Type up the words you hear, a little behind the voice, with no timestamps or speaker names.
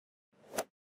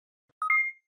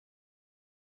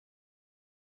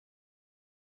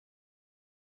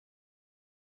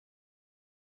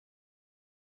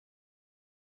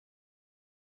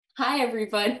Hi,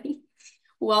 everybody.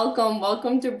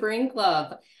 Welcome to Brain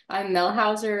Club. I'm Mel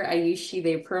Hauser. I use she,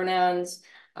 they pronouns.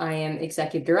 I am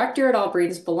executive director at All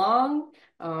Brains Belong.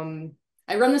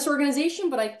 I run this organization,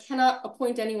 but I cannot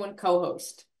appoint anyone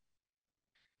co-host.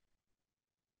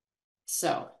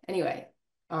 So anyway,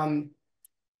 um,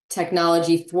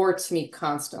 technology thwarts me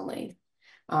constantly.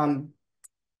 Um,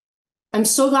 I'm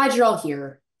so glad you're all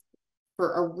here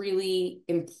for a really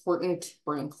important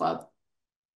Brain Club.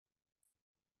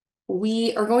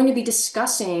 We are going to be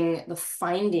discussing the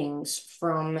findings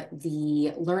from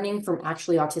the Learning from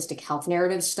Actually Autistic Health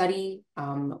Narrative study.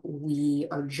 We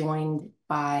are joined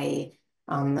by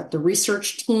the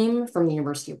research team from the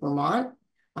University of Vermont.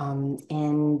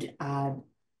 And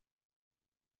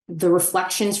the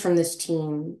reflections from this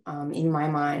team, in my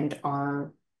mind,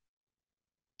 are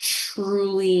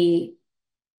truly,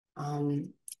 um,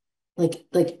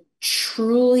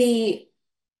 truly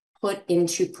put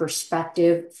into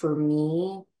perspective for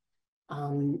me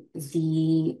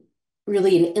the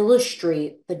really and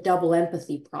illustrate the double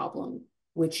empathy problem,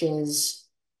 which is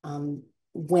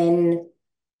when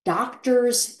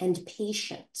doctors and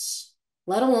patients,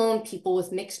 let alone people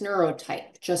with mixed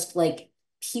neurotype, just like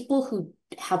people who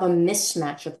have a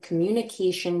mismatch of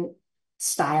communication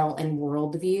style and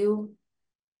worldview,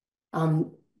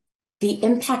 um, the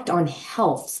impact on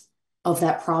health of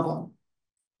that problem.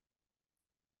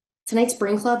 Tonight's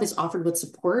Brain Club is offered with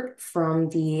support from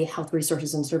the Health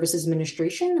Resources and Services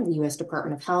Administration of the U.S.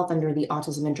 Department of Health under the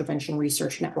Autism Intervention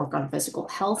Research Network on Physical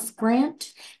Health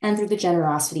grant, and through the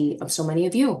generosity of so many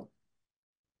of you.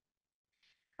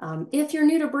 If you're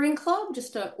new to Brain Club,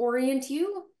 just to orient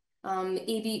you,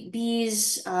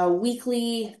 ABB's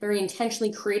weekly, very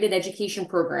intentionally created education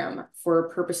program for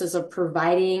purposes of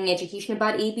providing education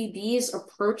about ABB's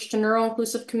approach to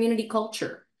neuro-inclusive community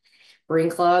culture. Brain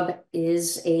Club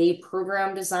is a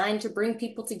program designed to bring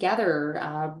people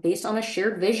together based on a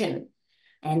shared vision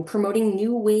and promoting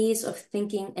new ways of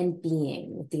thinking and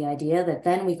being, with the idea that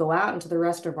then we go out into the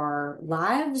rest of our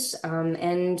lives,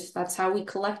 and that's how we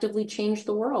collectively change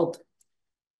the world.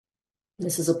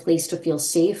 This is a place to feel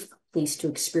safe, a place to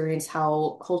experience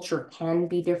how culture can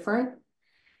be different.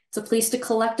 It's a place to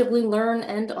collectively learn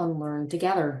and unlearn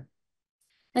together.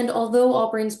 And although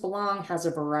All Brains Belong has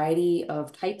a variety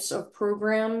of types of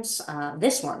programs,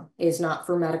 this one is not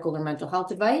for medical or mental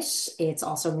health advice. It's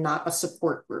also not a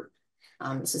support group.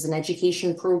 This is an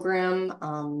education program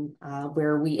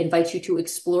where we invite you to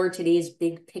explore today's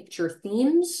big picture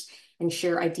themes and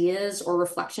share ideas or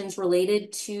reflections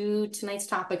related to tonight's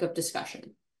topic of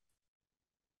discussion.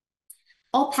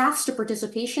 All paths to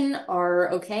participation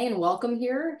are okay and welcome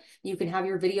here. You can have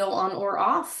your video on or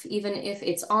off. Even if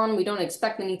it's on, we don't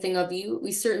expect anything of you.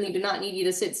 We certainly do not need you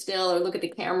to sit still or look at the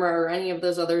camera or any of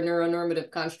those other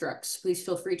neuronormative constructs. Please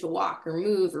feel free to walk or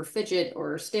move or fidget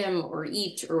or stim or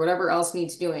eat or whatever else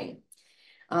needs doing.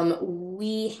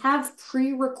 We have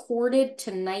pre-recorded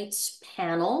tonight's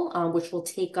panel, which will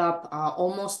take up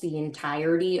almost the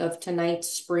entirety of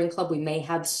tonight's Brain Club. We may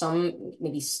have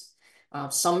maybe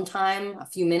some time, a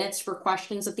few minutes for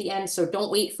questions at the end. So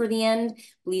don't wait for the end.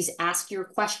 Please ask your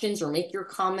questions or make your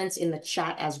comments in the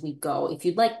chat as we go, if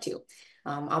you'd like to.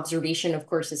 Observation, of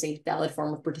course, is a valid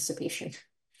form of participation.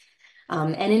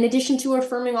 And in addition to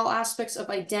affirming all aspects of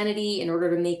identity, in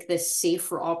order to make this safe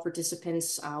for all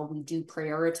participants, we do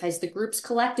prioritize the group's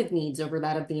collective needs over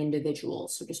that of the individual.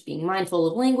 So just being mindful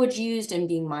of language used and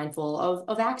being mindful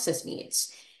of access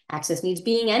needs. Access needs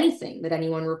being anything that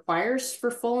anyone requires for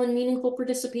full and meaningful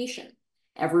participation.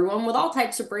 Everyone with all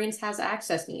types of brains has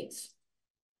access needs.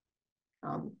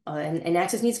 And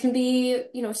access needs can be,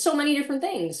 so many different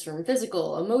things, from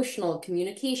physical, emotional,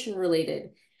 communication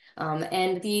related.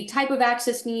 And the type of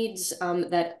access needs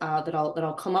that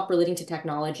I'll come up relating to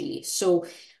technology. So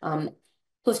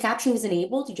closed captioning is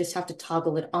enabled. You just have to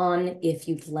toggle it on if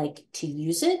you'd like to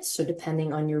use it. So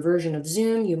depending on your version of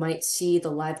Zoom, you might see the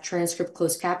live transcript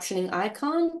closed captioning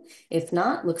icon. If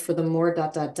not, look for the more ...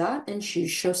 and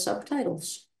choose show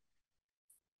subtitles.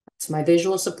 It's my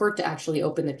visual support to actually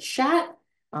open the chat.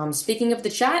 Speaking of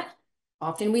the chat,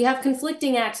 often we have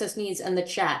conflicting access needs in the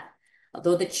chat.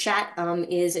 Although the chat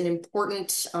is an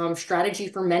important strategy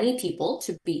for many people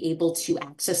to be able to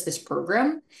access this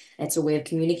program. It's a way of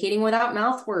communicating without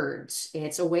mouth words.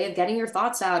 It's a way of getting your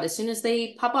thoughts out as soon as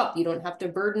they pop up. You don't have to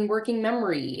burden working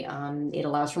memory. It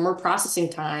allows for more processing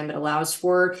time. It allows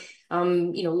for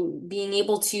being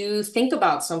able to think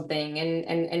about something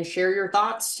and share your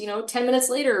thoughts, 10 minutes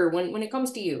later when it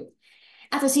comes to you.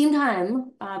 At the same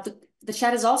time, the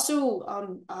chat is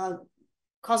also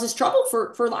causes trouble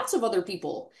for lots of other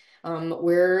people,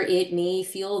 where it may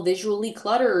feel visually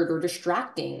cluttered or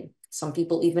distracting. Some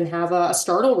people even have a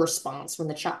startle response when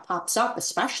the chat pops up,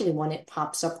 especially when it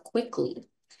pops up quickly.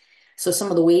 So some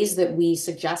of the ways that we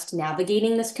suggest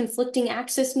navigating this conflicting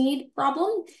access need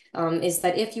problem is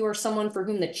that if you are someone for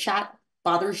whom the chat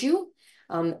bothers you,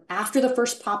 after the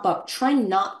first pop-up, try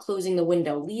not closing the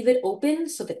window. Leave it open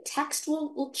so the text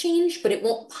will change, but it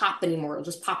won't pop anymore. It'll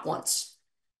just pop once.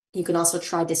 You can also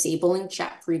try disabling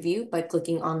chat preview by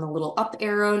clicking on the little up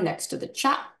arrow next to the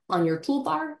chat on your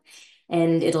toolbar,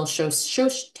 and it'll show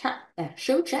chat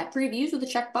previews with a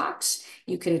checkbox.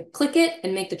 You can click it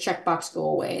and make the checkbox go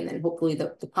away, and then hopefully the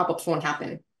pop-ups won't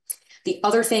happen. The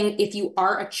other thing, if you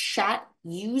are a chat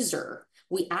user,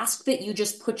 we ask that you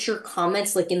just put your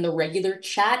comments like in the regular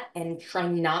chat and try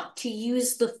not to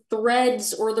use the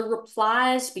threads or the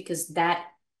replies, because that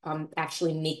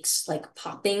actually makes like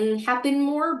popping happen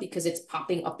more, because it's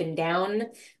popping up and down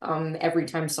every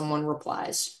time someone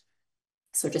replies.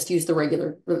 So just use the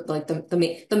regular, like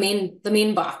the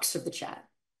main box of the chat.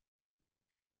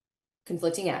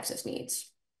 Conflicting access needs.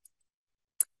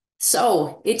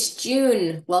 So it's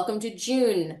June. Welcome to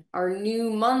June. Our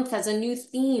new month has a new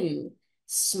theme.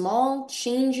 Small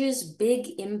changes,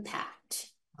 big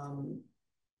impact.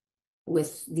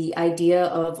 With the idea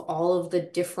of all of the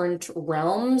different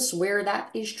realms where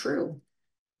that is true.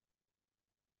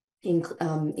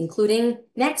 Including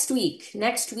next week.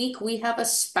 Next week, we have a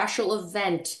special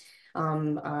event.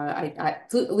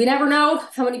 We never know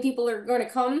how many people are going to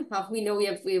come. We know we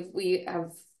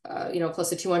have close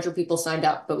to 200 people signed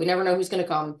up, but we never know who's going to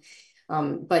come.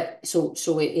 But so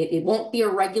it won't be a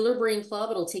regular Brain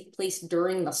Club. It'll take place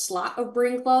during the slot of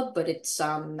Brain Club, but it's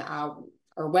our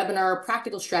webinar,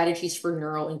 Practical Strategies for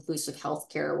Neuro-Inclusive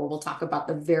Healthcare, where we'll talk about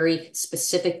the very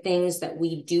specific things that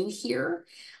we do here.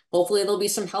 Hopefully there'll be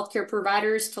some healthcare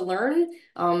providers to learn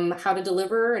how to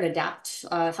deliver and adapt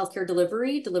healthcare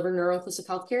delivery, deliver neuro-inclusive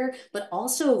healthcare, but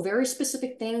also very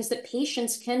specific things that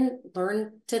patients can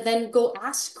learn to then go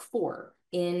ask for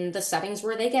in the settings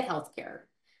where they get healthcare.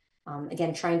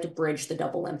 Again, trying to bridge the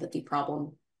double empathy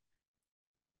problem.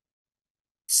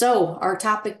 So our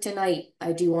topic tonight,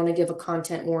 I do want to give a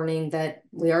content warning that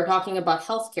we are talking about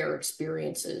healthcare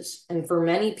experiences. And for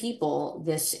many people,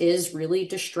 this is really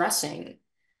distressing.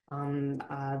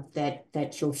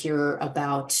 That you'll hear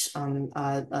about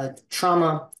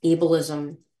trauma,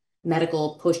 ableism,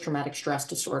 medical post-traumatic stress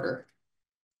disorder.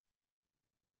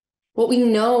 What we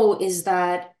know is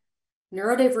that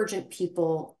neurodivergent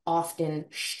people often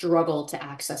struggle to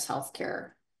access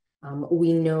healthcare.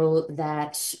 We know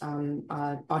that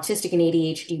autistic and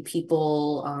ADHD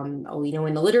people, we know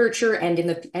in the literature and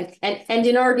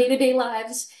in our day-to-day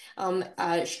lives,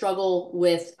 struggle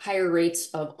with higher rates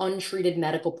of untreated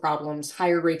medical problems,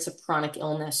 higher rates of chronic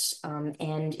illness,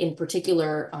 and in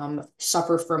particular,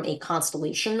 suffer from a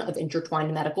constellation of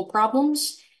intertwined medical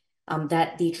problems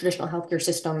that the traditional healthcare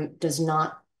system does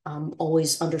not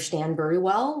always understand very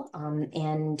well.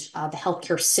 And the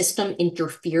healthcare system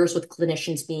interferes with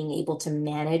clinicians being able to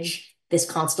manage this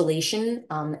constellation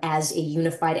as a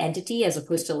unified entity, as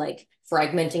opposed to like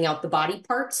fragmenting out the body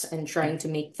parts and trying to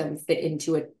make them fit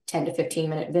into a 10 to 15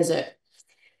 minute visit.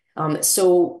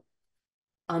 So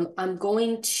I'm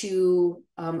going to,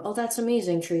 oh, that's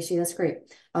amazing, Tracy, that's great.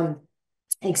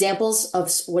 Examples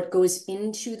of what goes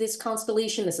into this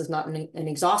constellation. This is not an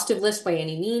exhaustive list by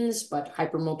any means, but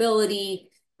hypermobility,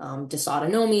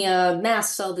 dysautonomia,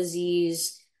 mast cell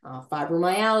disease,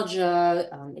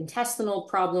 fibromyalgia, intestinal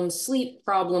problems, sleep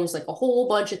problems, like a whole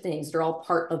bunch of things. They're all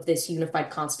part of this unified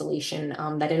constellation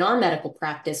that in our medical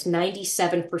practice,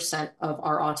 97% of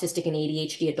our autistic and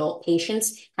ADHD adult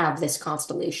patients have this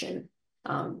constellation,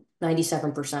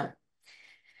 97%.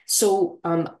 So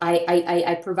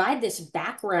I provide this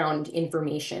background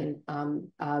information.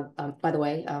 By the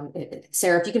way,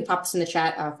 Sarah, if you can pop this in the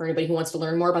chat for anybody who wants to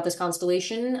learn more about this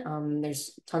constellation,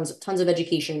 there's tons of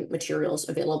education materials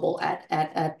available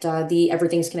at the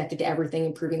Everything's Connected to Everything,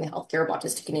 Improving the Healthcare of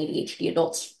Autistic and ADHD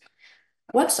Adults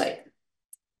website.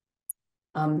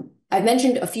 I've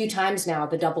mentioned a few times now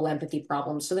the double empathy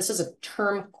problem. So this is a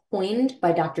term coined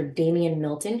by Dr. Damien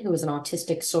Milton, who is an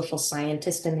autistic social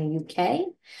scientist in the UK,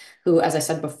 who, as I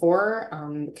said before,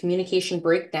 communication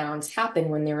breakdowns happen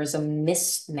when there is a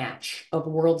mismatch of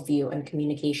worldview and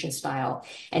communication style.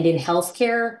 And in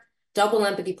healthcare, double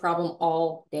empathy problem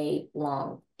all day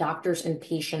long. Doctors and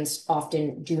patients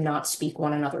often do not speak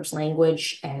one another's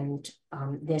language, and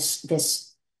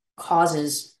this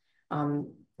causes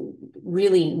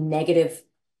really negative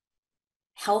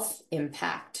health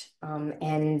impact.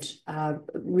 And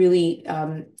really,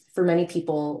 for many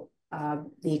people,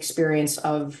 the experience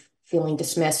of feeling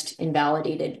dismissed,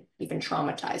 invalidated, even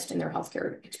traumatized in their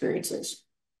healthcare experiences.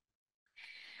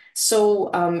 So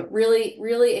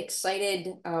really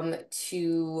excited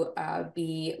to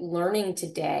be learning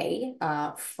today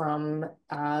from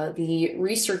the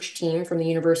research team from the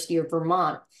University of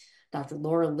Vermont, Dr.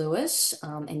 Laura Lewis,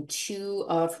 and two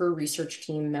of her research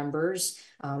team members,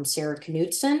 Sarah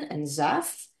Knudsen and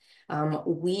Zeph.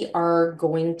 We are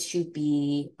going to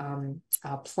be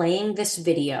playing this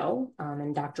video,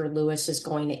 and Dr. Lewis is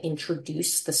going to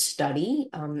introduce the study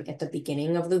at the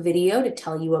beginning of the video to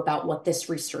tell you about what this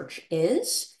research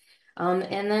is.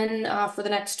 And then for the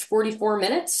next 44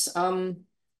 minutes,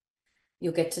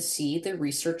 you'll get to see the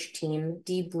research team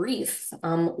debrief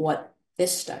what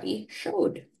this study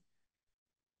showed.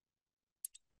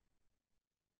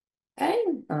 Okay,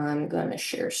 I'm going to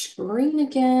share screen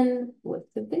again with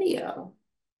the video.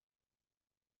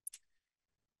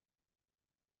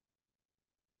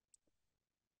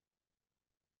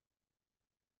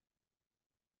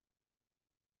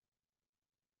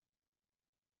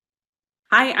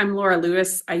 Hi, I'm Laura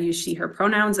Lewis. I use she, her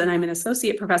pronouns, and I'm an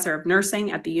associate professor of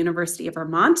nursing at the University of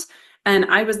Vermont. And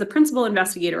I was the principal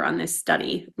investigator on this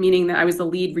study, meaning that I was the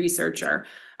lead researcher.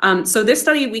 So this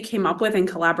study we came up with in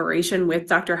collaboration with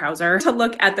Dr. Hauser to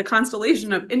look at the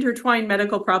constellation of intertwined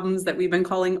medical problems that we've been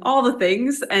calling all the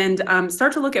things, and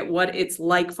start to look at what it's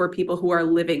like for people who are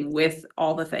living with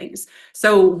all the things.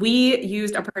 So we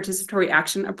used a participatory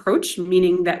action approach,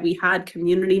 meaning that we had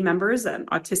community members and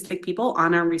autistic people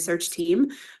on our research team.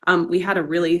 We had a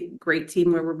really great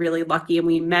team where we're really lucky, and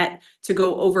we met to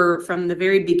go over from the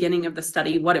very beginning of the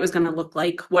study what it was going to look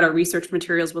like, what our research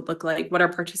materials would look like, what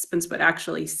our participants would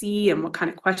actually see, and what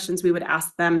kind of questions we would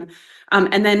ask them.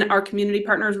 And then our community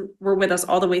partners were with us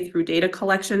all the way through data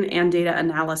collection and data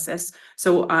analysis.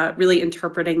 So really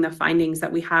interpreting the findings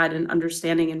that we had and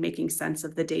understanding and making sense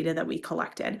of the data that we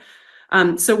collected.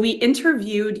 So we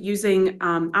interviewed using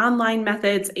online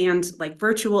methods and like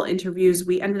virtual interviews.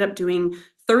 We ended up doing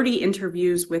 30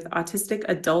 interviews with autistic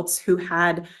adults who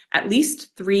had at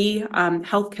least 3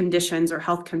 health conditions or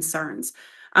health concerns.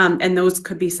 And those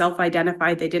could be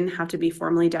self-identified. They didn't have to be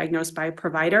formally diagnosed by a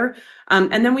provider.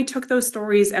 And then we took those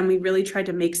stories and we really tried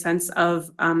to make sense of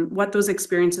what those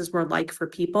experiences were like for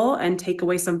people and take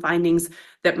away some findings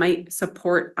that might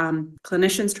support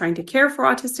clinicians trying to care for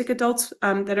autistic adults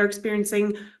that are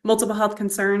experiencing multiple health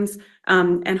concerns,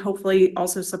 and hopefully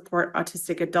also support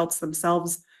autistic adults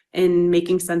themselves in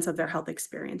making sense of their health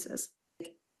experiences.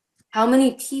 How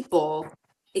many people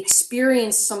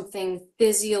experience something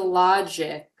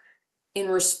physiologic in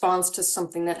response to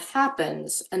something that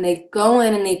happens, and they go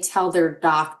in and they tell their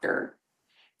doctor?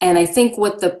 And I think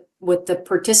what the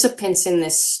participants in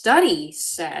this study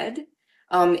said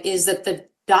is that the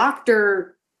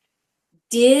doctor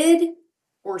did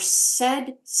or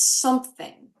said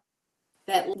something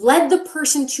that led the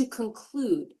person to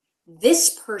conclude,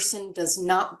 this person does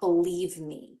not believe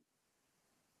me.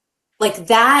 Like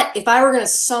that, if I were going to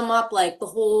sum up like the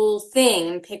whole thing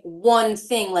and pick one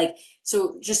thing, like,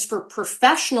 so just for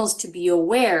professionals to be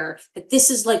aware that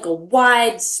this is like a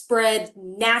widespread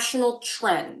national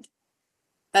trend,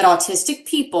 that autistic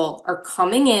people are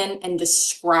coming in and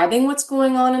describing what's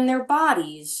going on in their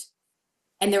bodies,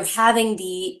 and they're having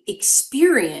the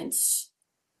experience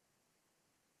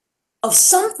of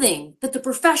something that the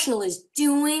professional is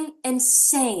doing and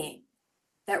saying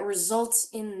that results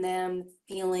in them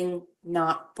feeling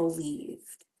not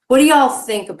believed. What do y'all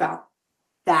think about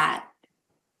that?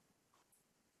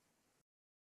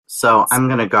 So I'm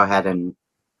going to go ahead and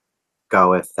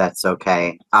go if that's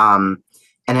okay. And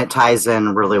it ties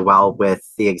in really well with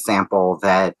the example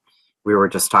that we were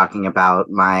just talking about,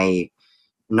 my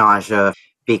nausea,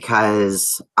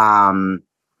 because what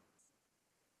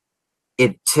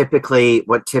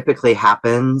typically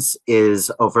happens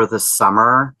is over the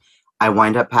summer, I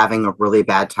wind up having a really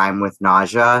bad time with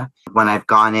nausea. When I've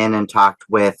gone in and talked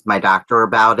with my doctor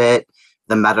about it,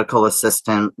 the medical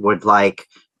assistant would like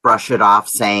brush it off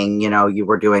saying, you know, you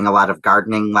were doing a lot of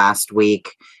gardening last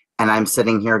week. And I'm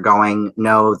sitting here going,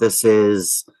 no, this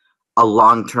is a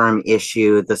long-term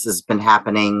issue. This has been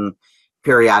happening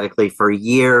periodically for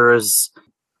years.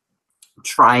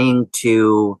 Trying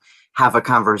to have a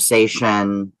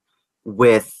conversation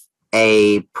with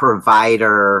a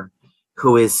provider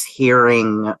who is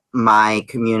hearing my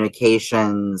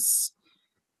communications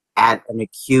at an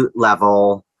acute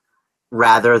level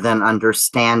rather than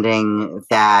understanding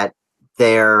that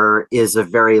there is a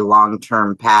very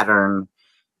long-term pattern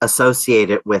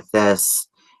associated with this.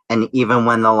 And even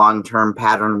when the long-term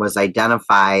pattern was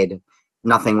identified,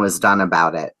 nothing was done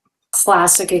about it.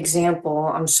 Classic example.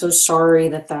 I'm so sorry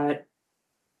that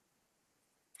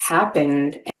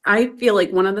happened. I feel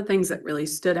like one of the things that really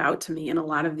stood out to me in a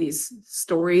lot of these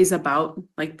stories about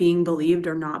like being believed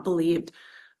or not believed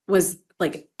was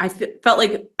like, felt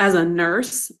like as a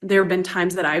nurse, there have been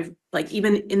times that I've like,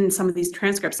 even in some of these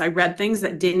transcripts, I read things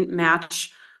that didn't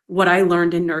match what I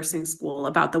learned in nursing school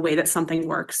about the way that something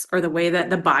works or the way that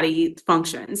the body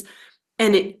functions.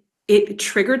 And it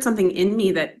triggered something in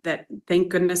me that thank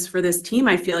goodness for this team,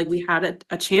 I feel like we had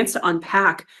a chance to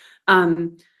unpack,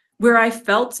 where I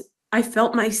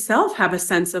felt myself have a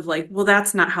sense of like, well,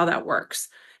 that's not how that works.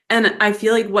 And I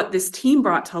feel like what this team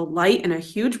brought to light in a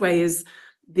huge way is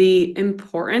the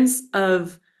importance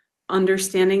of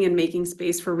understanding and making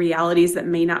space for realities that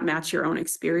may not match your own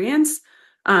experience,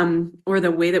 or the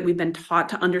way that we've been taught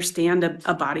to understand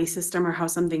a body system or how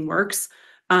something works.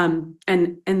 And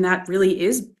that really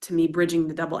is, to me, bridging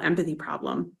the double empathy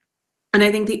problem. And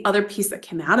I think the other piece that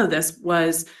came out of this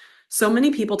was so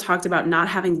many people talked about not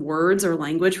having words or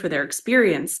language for their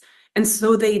experience. And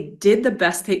so they did the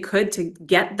best they could to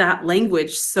get that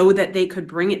language so that they could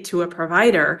bring it to a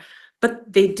provider,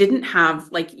 but they didn't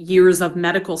have like years of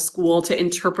medical school to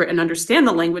interpret and understand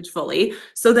the language fully.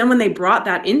 So then when they brought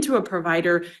that into a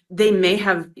provider, they may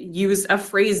have used a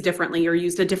phrase differently or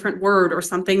used a different word or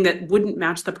something that wouldn't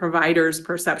match the provider's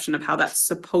perception of how that's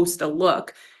supposed to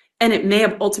look. And it may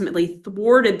have ultimately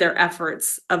thwarted their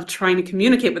efforts of trying to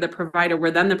communicate with a provider,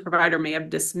 where then the provider may have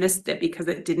dismissed it because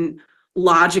it didn't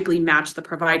logically match the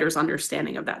provider's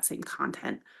understanding of that same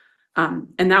content. And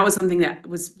that was something that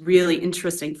was really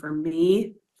interesting for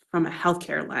me from a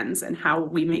healthcare lens and how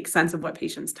we make sense of what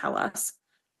patients tell us.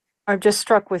 I'm just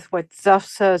struck with what Zeph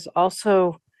says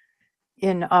also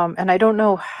in, and I don't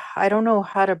know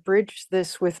how to bridge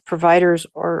this with providers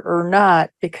or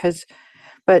not, because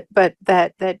but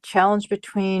that challenge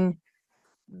between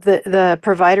the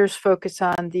providers focus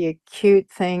on the acute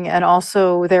thing and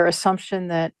also their assumption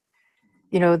that,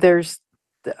 you know, there's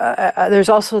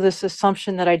also this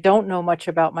assumption that I don't know much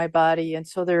about my body, and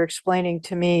so they're explaining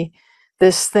to me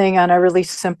this thing on a really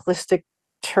simplistic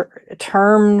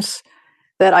terms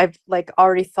that I've like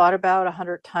already thought about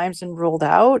 100 times and ruled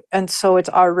out, and so it's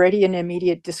already an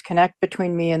immediate disconnect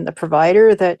between me and the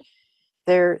provider, that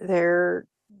they're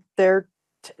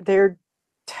they're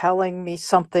telling me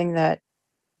something that,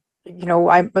 you know,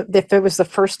 if it was the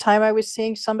first time I was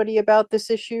seeing somebody about this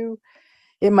issue,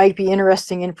 it might be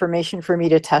interesting information for me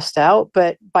to test out,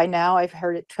 but by now I've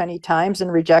heard it 20 times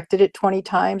and rejected it 20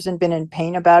 times and been in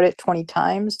pain about it 20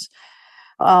 times,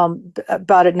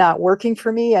 about it not working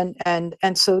for me. And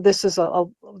so this is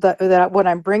that what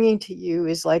I'm bringing to you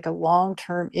is like a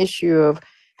long-term issue of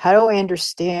how do I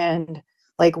understand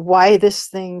like why this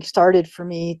thing started for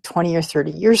me 20 or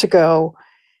 30 years ago,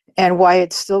 and why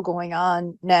it's still going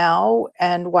on now,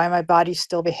 and why my body's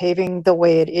still behaving the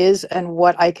way it is, and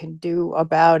what I can do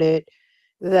about it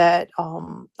that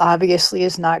obviously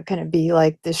is not going to be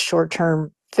like this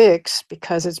short-term fix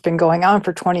because it's been going on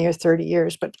for 20 or 30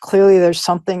 years. But clearly there's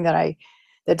something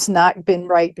that's not been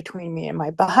right between me and my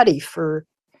body for,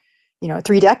 you know,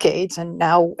 3 decades. And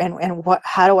now, and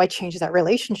how do I change that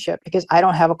relationship? Because I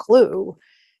don't have a clue.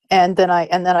 And then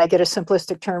I get a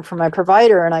simplistic term from my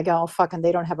provider and I go, oh, fucking,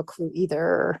 they don't have a clue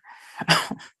either.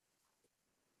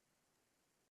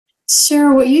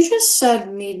 Sarah, what you just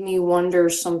said made me wonder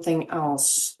something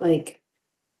else. Like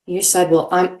you said, well,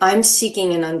 I'm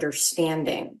seeking an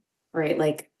understanding, right?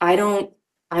 Like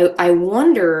I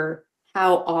wonder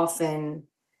how often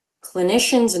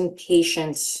clinicians and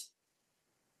patients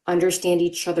understand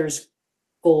each other's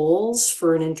goals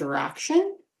for an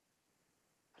interaction.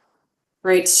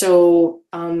 Right. So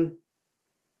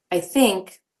I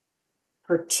think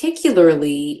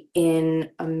particularly in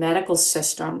a medical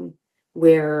system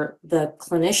where the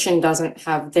clinician doesn't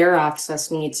have their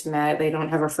access needs met, they don't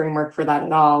have a framework for that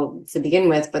at all to begin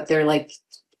with, but they're like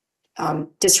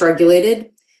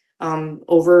dysregulated,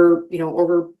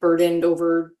 overburdened,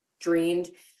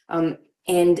 overdrained.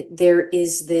 And there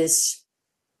is this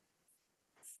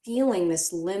feeling,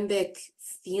 this limbic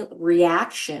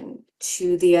reaction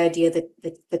to the idea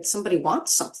that somebody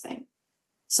wants something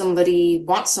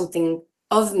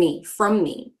of me, from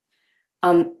me,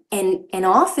 and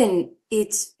often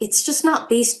it's just not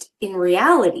based in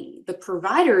reality. The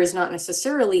provider is not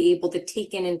necessarily able to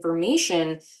take in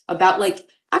information about, like,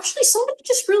 actually somebody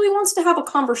just really wants to have a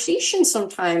conversation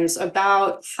sometimes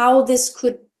about how this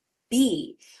could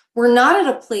be. We're not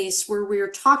at a place where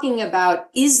we're talking about,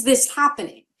 is this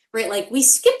happening? Right? Like, we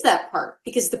skip that part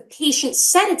because the patient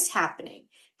said it's happening.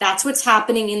 That's what's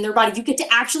happening in their body. You get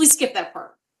to actually skip that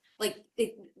part. Like,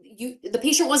 the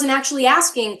patient wasn't actually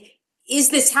asking, is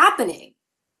this happening?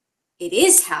 It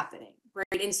is happening.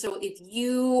 right? And so if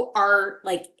you are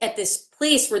like at this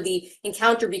place where the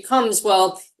encounter becomes,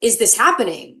 well, is this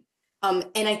happening? And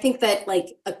I think that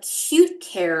like acute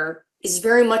care is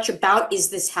very much about, is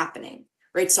this happening,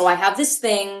 right? So I have this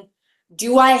thing,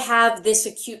 do I have this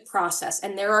acute process?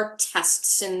 And there are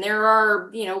tests and there are,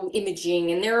 you know,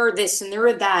 imaging and there are this and there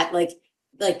are that,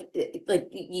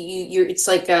 you're, it's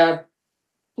like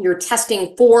you're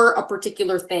testing for a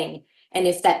particular thing. And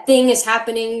if that thing is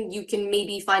happening, you can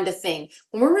maybe find a thing.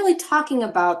 When we're really talking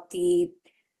about the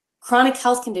chronic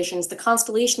health conditions, the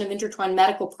constellation of intertwined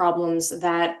medical problems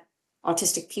that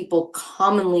autistic people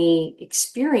commonly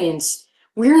experience,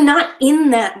 we're not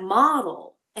in that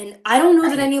model. And I don't know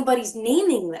that anybody's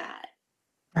naming that.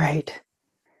 Right.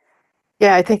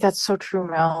 Yeah, I think that's so true,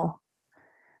 Mel.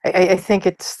 I think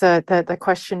it's the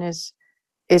question is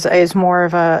more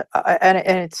of and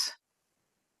it's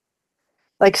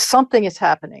like something is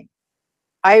happening.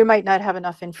 I might not have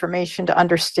enough information to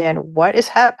understand what is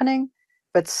happening,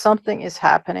 but something is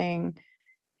happening.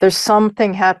 There's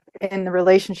something in the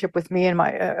relationship with me and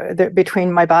my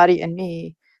between my body and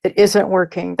me that isn't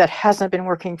working, that hasn't been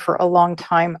working for a long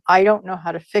time. I don't know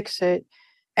how to fix it.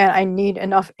 And I need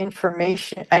enough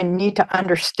information. I need to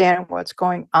understand what's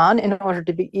going on in order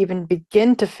to even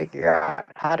begin to figure out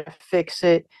how to fix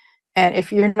it. And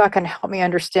if you're not going to help me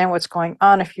understand what's going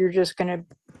on, if you're just going to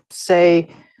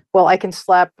say, well, I can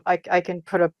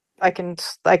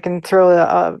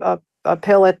throw a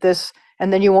pill at this,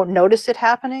 and then you won't notice it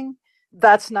happening.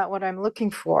 That's not what I'm looking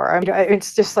for. I mean,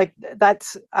 it's just like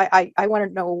I want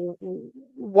to know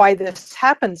why this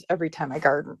happens every time I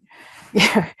garden.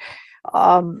 Yeah.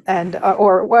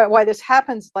 Or why this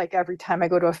happens like every time I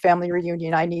go to a family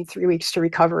reunion. I need 3 weeks to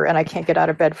recover and I can't get out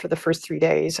of bed for the first 3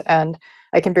 days and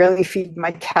I can barely feed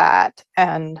my cat.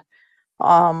 And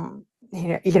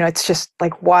it's just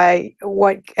like,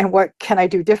 what can I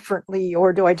do differently?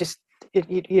 Or do I just,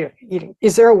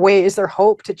 is there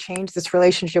hope to change this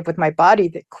relationship with my body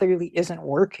that clearly isn't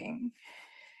working?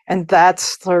 And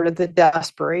that's sort of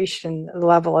the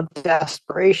level of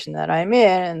desperation that I'm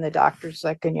in. And the doctor's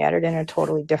looking at it in a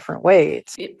totally different way.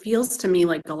 It feels to me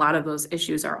like a lot of those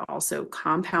issues are also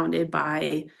compounded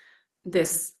by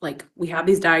this, like we have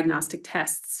these diagnostic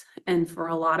tests, and for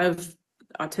a lot of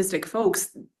autistic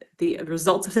folks, the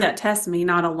results of that test may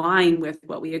not align with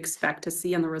what we expect to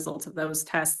see in the results of those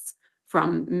tests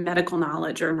from medical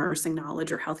knowledge or nursing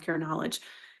knowledge or healthcare knowledge.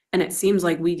 And it seems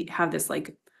like we have this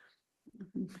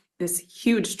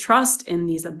huge trust in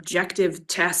these objective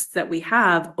tests that we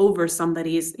have over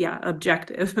somebody's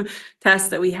objective tests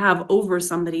that we have over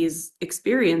somebody's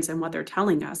experience and what they're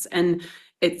telling us. And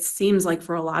it seems like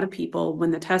for a lot of people,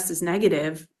 when the test is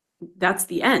negative, that's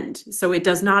the end. So it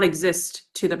does not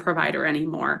exist to the provider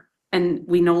anymore. And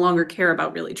we no longer care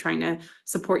about really trying to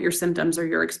support your symptoms or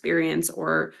your experience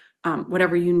or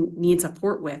whatever you need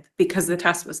support with because the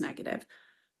test was negative.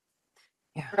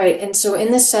 Yeah. Right. And so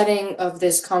in the setting of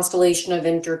this constellation of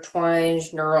intertwined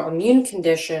neuroimmune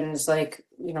conditions, like,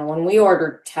 when we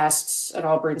order tests at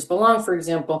All Brains Belong, for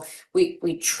example,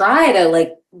 we try to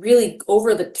like really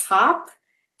over the top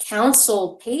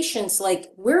counsel patients,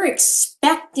 like we're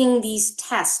expecting these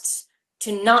tests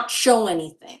to not show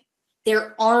anything.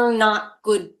 There are not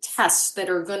good tests that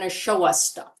are going to show us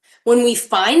stuff. When we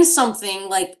find something,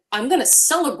 like I'm going to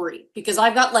celebrate because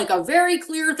I've got like a very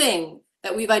clear thing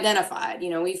that we've identified.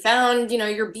 We found,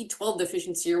 your B12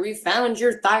 deficiency, or we found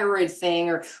your thyroid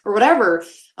thing or whatever.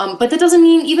 But that doesn't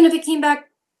mean, even if it came back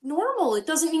normal, it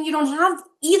doesn't mean you don't have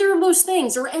either of those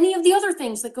things or any of the other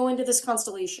things that go into this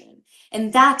constellation.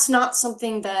 And that's not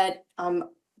something that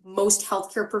most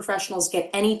healthcare professionals get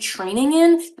any training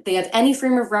in, that they have any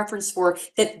frame of reference for,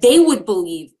 that they would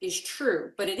believe is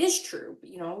true. But it is true.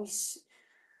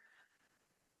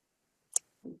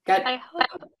 Got I hope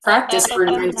practice for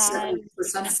I'm 97%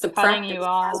 of the cutting practice. you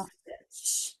off.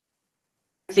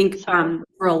 I think Sorry.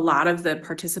 for a lot of the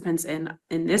participants in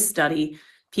this study,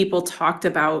 people talked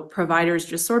about providers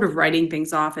just sort of writing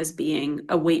things off as being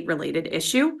a weight-related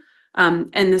issue.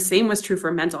 And the same was true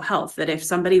for mental health, that if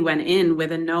somebody went in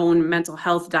with a known mental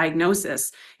health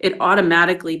diagnosis, it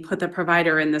automatically put the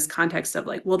provider in this context of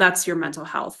like, well, that's your mental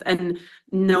health, and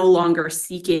no longer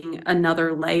seeking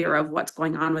another layer of what's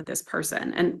going on with this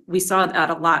person. And we saw that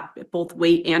a lot, both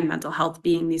weight and mental health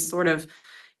being these sort of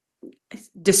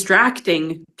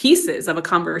distracting pieces of a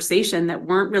conversation that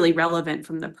weren't really relevant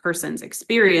from the person's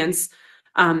experience,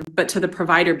 but to the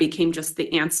provider became just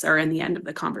the answer and the end of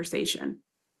the conversation.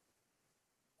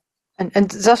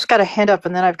 And Zeph's got a hand up,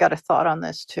 and then I've got a thought on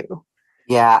this too.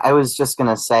 Yeah, I was just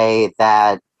going to say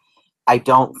that I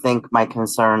don't think my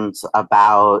concerns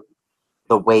about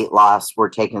the weight loss were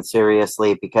taken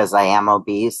seriously because I am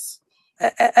obese.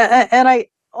 And I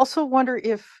also wonder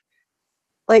if,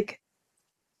 like,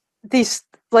 these,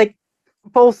 like,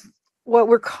 both what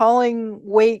we're calling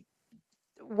weight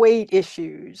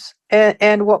issues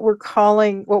and what we're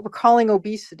calling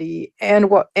obesity and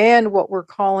what we're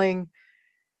calling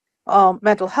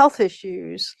mental health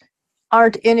issues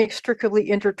aren't inextricably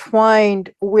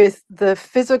intertwined with the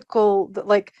physical,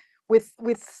 like with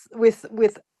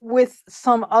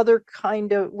some other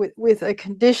kind of, with a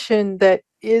condition that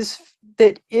is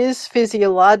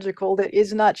physiological, that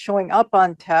is not showing up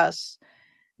on tests,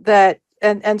 that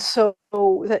and so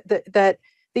that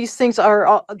these things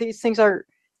are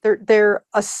they're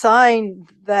assigned,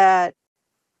 that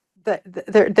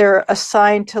they're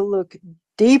assigned to look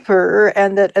deeper,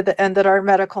 and that our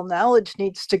medical knowledge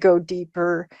needs to go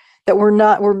deeper, that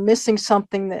we're missing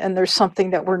something, and there's something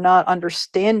that we're not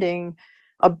understanding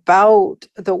about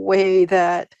the way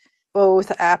that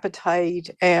both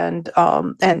appetite and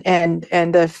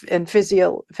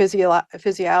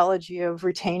physiology of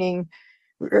retaining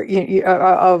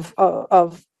of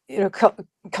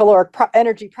caloric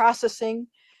energy processing,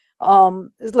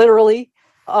 literally,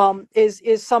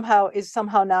 is somehow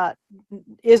not,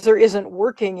 is or isn't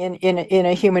working in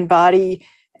a human body,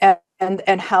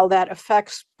 and how that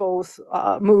affects both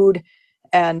mood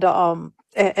and other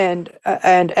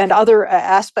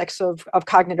aspects of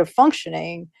cognitive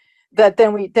functioning, that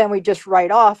then we just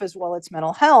write off as, well, it's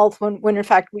mental health, when in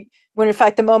fact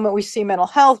the moment we see mental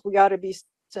health, we ought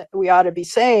to be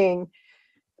saying,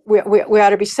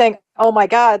 oh my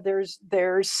God,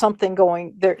 there's something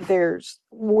going there, there's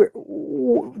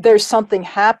something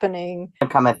happening.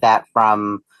 Come at that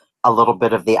from a little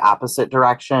bit of the opposite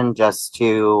direction, just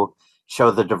to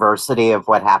show the diversity of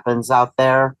what happens out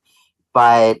there.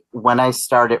 But when my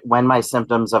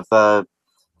symptoms of the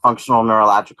functional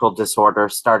neurological disorder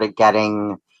started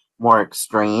getting more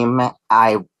extreme,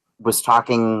 I was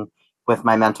talking with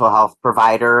my mental health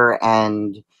provider,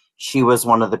 and she was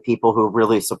one of the people who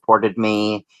really supported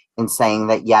me in saying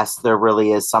that, yes, there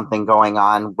really is something going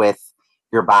on with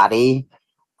your body.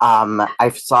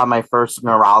 I saw my first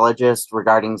neurologist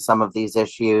regarding some of these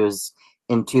issues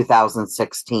in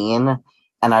 2016,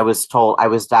 and I was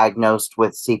diagnosed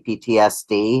with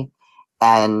CPTSD,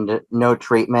 and no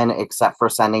treatment except for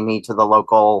sending me to the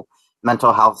local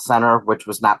mental health center, which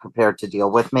was not prepared to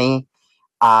deal with me.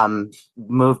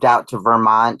 Moved out to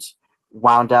Vermont,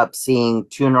 wound up seeing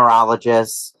 2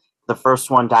 neurologists. The first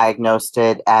one diagnosed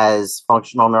it as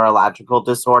functional neurological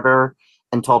disorder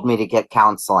and told me to get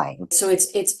counseling. So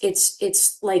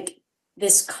it's like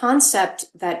this concept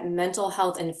that mental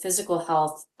health and physical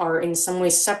health are in some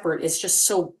ways separate is just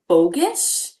so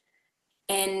bogus.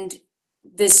 And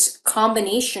this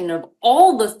combination of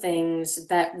all the things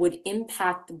that would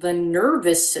impact the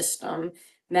nervous system,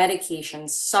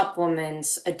 medications,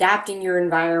 supplements, adapting your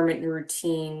environment and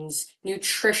routines,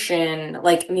 nutrition,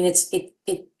 like, I mean,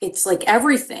 it's like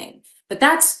everything. But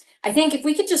that's, I think, if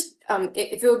we could just,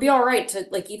 if it would be all right to,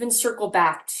 like, even circle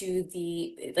back to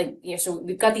the, like, you know, so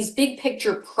we've got these big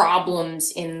picture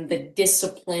problems in the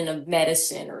discipline of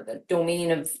medicine or the domain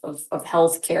of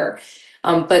healthcare.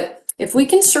 But if we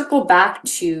can circle back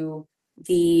to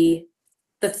the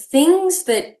things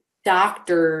that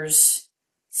doctors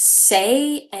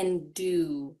say and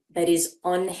do that is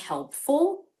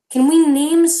unhelpful, can we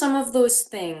name some of those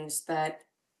things that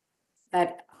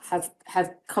have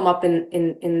come up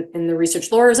in the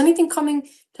research? Laura, is anything coming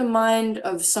to mind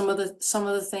of some of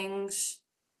the things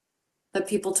that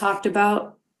people talked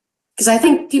about? Because I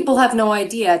think people have no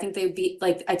idea. I think they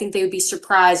would be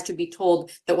surprised to be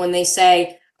told that when they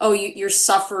say, oh, you're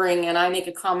suffering, and I make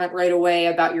a comment right away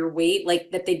about your weight, like,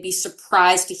 that they'd be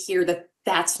surprised to hear that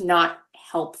that's not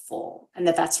helpful, and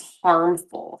that that's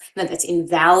harmful, and that that's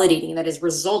invalidating, and that is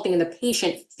resulting in the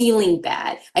patient feeling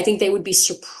bad. I think they would be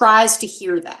surprised to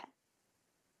hear that.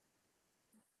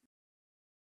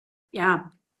 Yeah.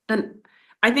 And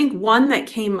I think one that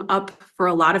came up for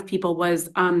a lot of people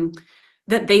was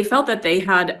that they felt that they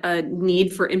had a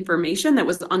need for information that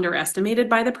was underestimated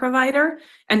by the provider.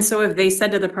 And so if they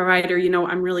said to the provider, you know,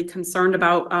 I'm really concerned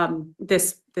about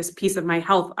this piece of my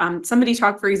health. Somebody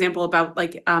talked, for example, about,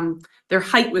 like, their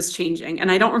height was changing.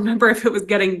 And I don't remember if it was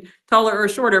getting taller or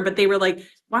shorter, but they were like,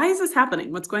 why is this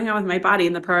happening? What's going on with my body?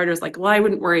 And the provider's like, well, I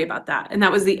wouldn't worry about that. And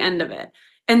that was the end of it.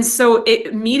 And so it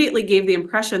immediately gave the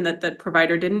impression that the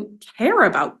provider didn't care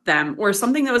about them, or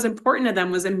something that was important to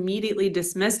them was immediately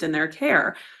dismissed in their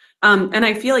care. And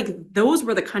I feel like those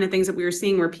were the kind of things that we were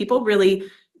seeing, where people really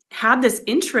had this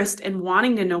interest in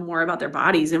wanting to know more about their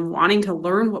bodies and wanting to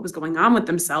learn what was going on with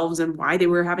themselves and why they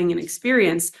were having an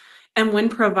experience. And when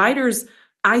providers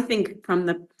I think from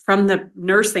the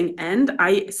nursing end,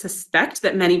 I suspect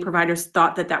that many providers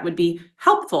thought that that would be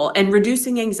helpful and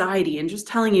reducing anxiety and just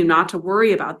telling you not to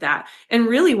worry about that. And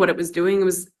really what it was doing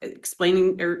was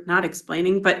explaining, or not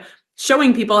explaining, but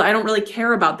showing people I don't really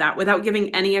care about that without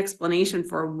giving any explanation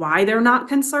for why they're not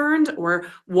concerned or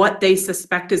what they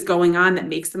suspect is going on that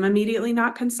makes them immediately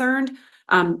not concerned.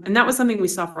 And that was something we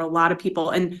saw for a lot of people.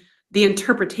 And the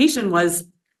interpretation was,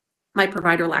 my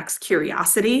provider lacks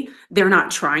curiosity. They're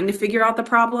not trying to figure out the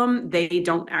problem. They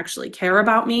don't actually care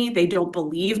about me. They don't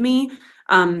believe me.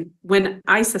 When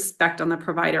I suspect on the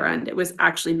provider end, it was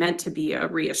actually meant to be a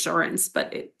reassurance,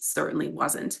 but it certainly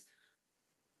wasn't.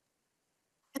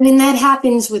 I mean, that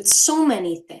happens with so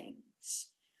many things.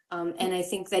 And I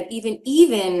think that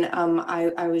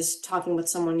I was talking with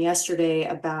someone yesterday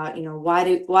about,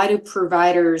 why do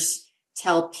providers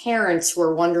tell parents who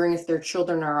are wondering if their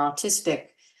children are autistic,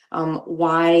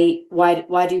 why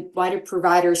do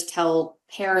providers tell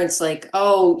parents like,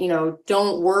 oh,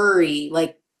 don't worry,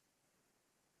 like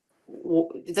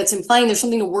that's implying there's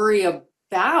something to worry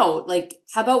about. Like,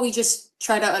 how about we just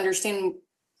try to understand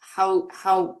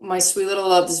how my sweet little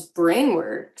love's brain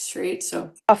works, right?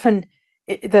 So Often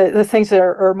the things that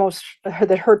are most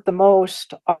that hurt the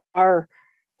most are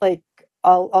like,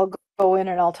 I'll go in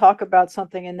and I'll talk about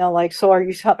something and they'll like, so are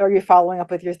you following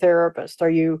up with your therapist? Are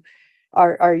you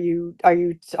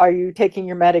taking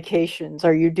your medications?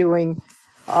 Are you doing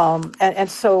and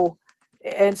so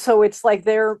it's like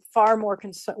they're far more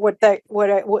concerned.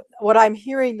 What I'm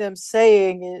hearing them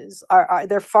saying is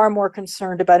they're far more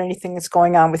concerned about anything that's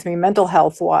going on with me mental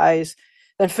health wise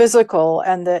than physical,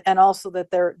 and also that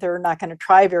they're not going to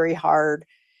try very hard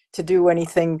to do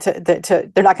anything they're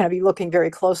not going to be looking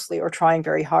very closely or trying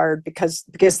very hard because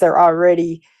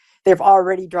they've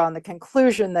already drawn the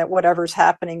conclusion that whatever's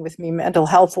happening with me mental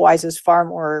health wise is far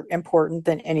more important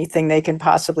than anything they can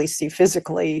possibly see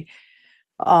physically.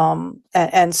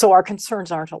 And so our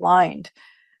concerns aren't aligned.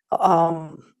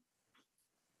 And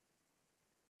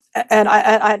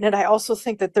I also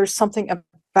think that there's something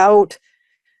about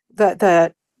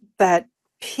that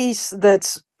piece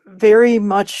that's very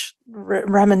much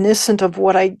reminiscent of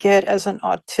what I get as an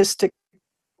autistic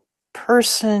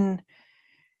person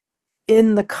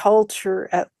in the culture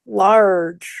at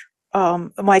large.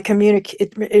 My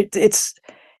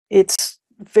it's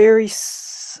very,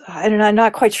 I'm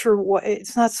not quite sure what.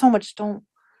 It's not so much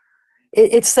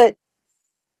it's that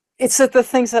the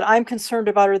things that I'm concerned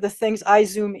about are the things I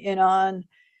zoom in on,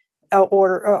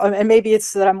 and maybe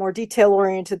it's that I'm more detail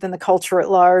oriented than the culture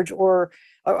at large, or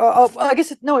I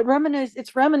guess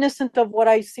it's reminiscent of what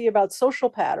I see about social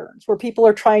patterns where people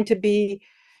are trying to be,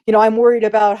 I'm worried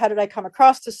about how did I come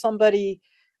across to somebody,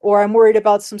 or I'm worried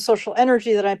about some social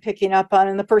energy that I'm picking up on,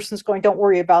 and the person's going, don't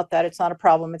worry about that. It's not a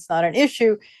problem. It's not an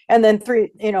issue. And then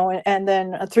 3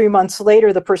 months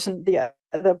later,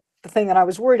 the thing that I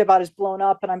was worried about is blown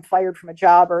up and I'm fired from a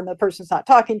job, or the person's not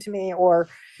talking to me, or,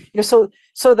 so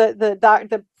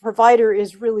the provider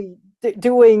is really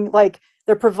doing, like,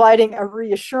 they're providing a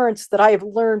reassurance that I have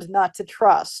learned not to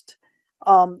trust,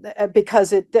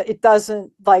 because it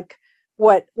doesn't, like,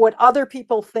 what other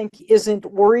people think isn't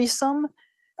worrisome,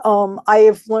 I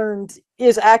have learned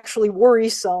is actually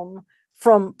worrisome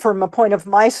from a point of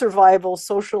my survival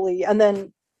socially. And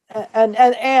then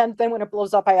when it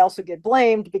blows up, I also get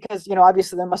blamed because,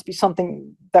 obviously there must be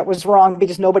something that was wrong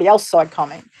because nobody else saw it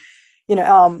coming,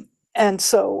 and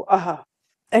so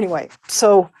anyway,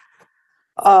 so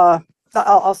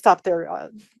I'll stop there.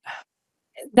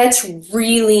 that's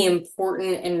really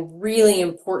important, and really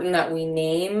important that we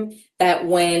name that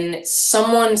when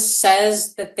someone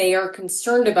says that they are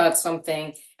concerned about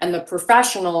something and the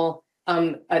professional,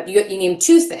 you name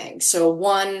two things. So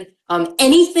one,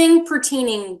 anything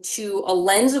pertaining to a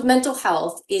lens of mental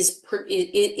health is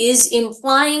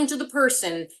implying to the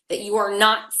person that you are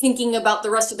not thinking about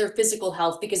the rest of their physical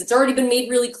health, because it's already been made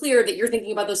really clear that you're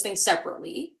thinking about those things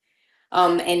separately.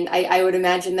 And I would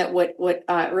imagine that what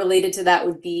related to that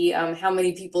would be how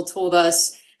many people told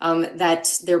us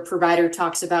that their provider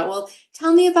talks about, well,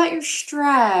 tell me about your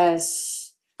stress.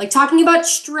 Like, talking about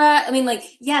stress, I mean, like,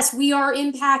 yes, we are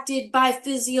impacted by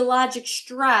physiologic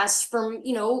stress from,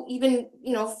 even,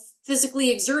 physically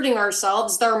exerting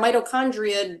ourselves. Our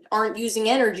mitochondria aren't using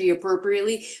energy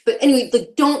appropriately. But anyway,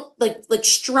 like, don't, like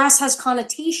stress has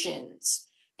connotations.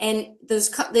 And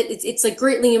it's like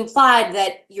greatly implied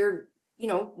that you're,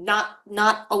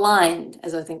 not aligned,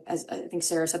 as I think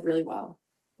Sarah said really well.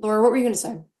 Laura, what were you going to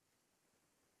say?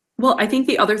 Well, I think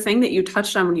the other thing that you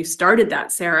touched on when you started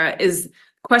that, Sarah, is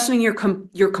questioning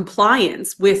your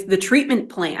compliance with the treatment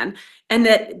plan, and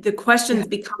that the questions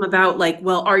become about like,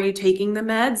 well, are you taking the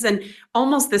meds? And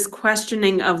almost this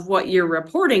questioning of what you're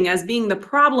reporting as being the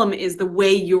problem is the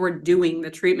way you're doing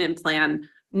the treatment plan,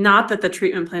 not that the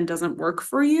treatment plan doesn't work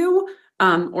for you,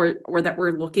 or that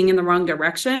we're looking in the wrong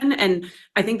direction. And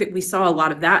I think that we saw a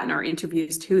lot of that in our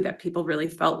interviews too, that people really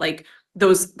felt like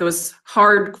those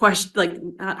hard questions, like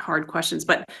not hard questions,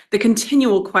 but the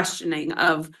continual questioning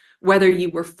of whether you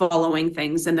were following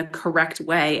things in the correct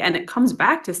way. And it comes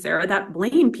back to, Sarah, that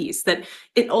blame piece, that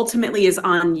it ultimately is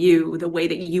on you. The way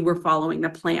that you were following the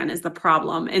plan is the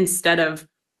problem, instead of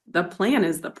the plan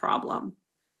is the problem.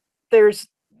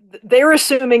 They're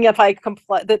assuming if I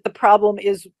comply, that the problem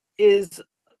is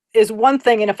one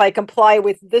thing, and if I comply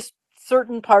with this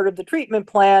certain part of the treatment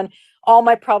plan, all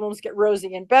my problems get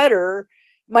rosy and better.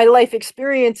 My life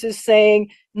experience is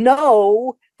saying,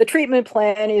 no, the treatment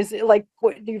plan is, like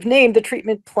what you've named, the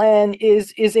treatment plan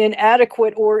is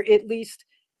inadequate, or at least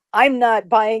I'm not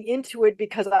buying into it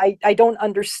because I don't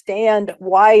understand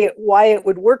why it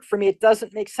would work for me. It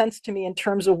doesn't make sense to me in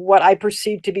terms of what I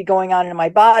perceive to be going on in my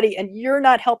body, and you're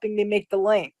not helping me make the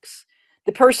links.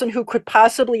 The person who could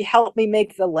possibly help me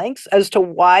make the links as to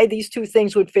why these two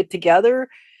things would fit together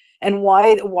and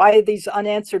why these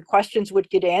unanswered questions would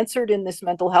get answered in this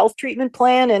mental health treatment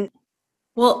plan. And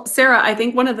well, Sarah, I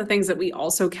think one of the things that we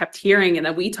also kept hearing and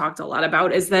that we talked a lot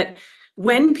about is that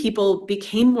when people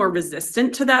became more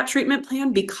resistant to that treatment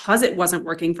plan because it wasn't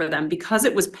working for them, because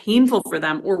it was painful for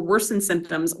them, or worsened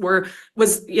symptoms, or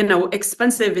was,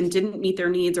 expensive and didn't meet their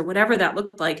needs, or whatever that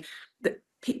looked like, the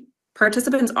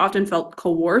participants often felt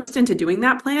coerced into doing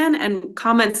that plan, and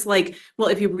comments like, well,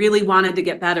 if you really wanted to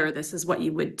get better, this is what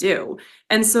you would do.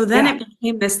 And so then it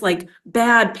became this like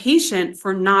bad patient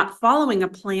for not following a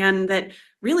plan that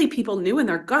really people knew in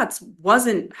their guts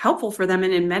wasn't helpful for them,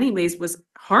 and in many ways was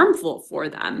harmful for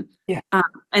them.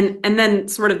 And then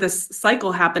sort of this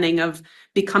cycle happening of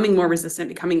becoming more resistant,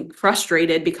 becoming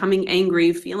frustrated, becoming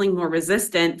angry, feeling more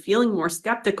resistant, feeling more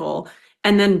skeptical,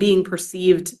 and then being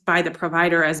perceived by the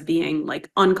provider as being like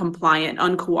uncompliant,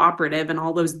 uncooperative, and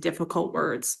all those difficult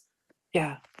words.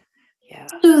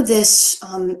 So this,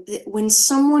 when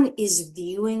someone is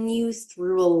viewing you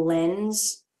through a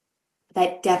lens,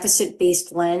 that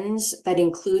deficit-based lens that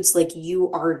includes like,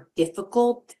 you are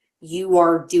difficult, you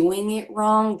are doing it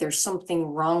wrong, there's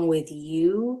something wrong with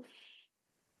you,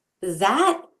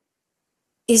 that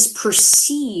is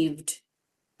perceived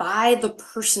by the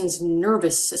person's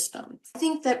nervous system. I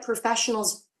think that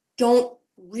professionals don't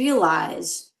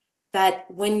realize that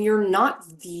when you're not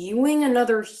viewing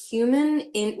another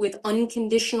human with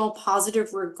unconditional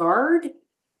positive regard,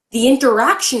 the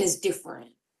interaction is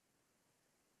different.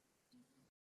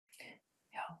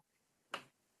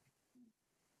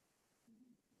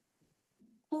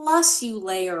 Plus, you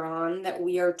layer on that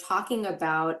we are talking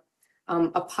about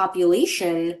a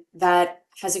population that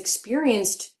has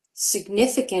experienced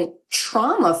significant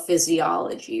trauma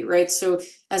physiology, right? So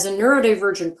as a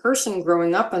neurodivergent person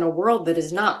growing up in a world that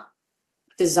is not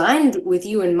designed with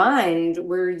you in mind,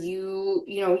 where you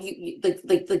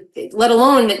let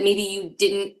alone that maybe you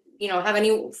didn't, have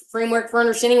any framework for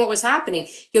understanding what was happening.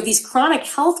 You have these chronic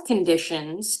health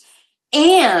conditions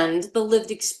and the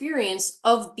lived experience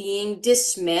of being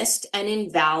dismissed and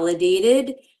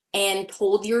invalidated and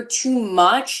told you're too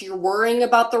much, you're worrying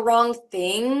about the wrong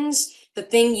things, the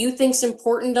thing you think's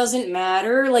important doesn't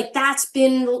matter. Like that's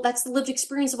the lived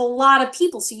experience of a lot of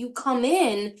people. So you come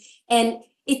in and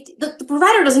the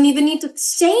provider doesn't even need to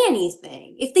say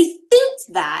anything. If they think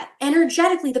that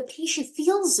energetically, the patient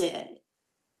feels it.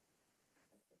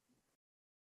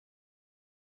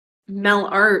 Mel,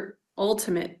 our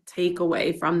ultimate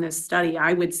takeaway from this study,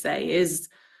 I would say, is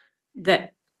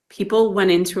that people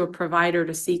went into a provider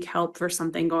to seek help for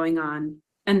something going on,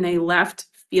 and they left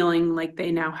feeling like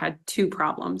they now had two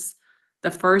problems.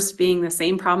 The first being the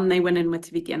same problem they went in with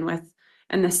to begin with,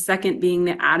 and the second being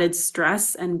the added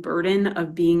stress and burden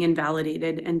of being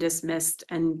invalidated and dismissed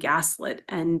and gaslit.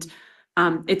 And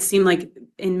it seemed like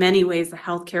in many ways the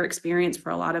healthcare experience for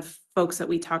a lot of folks that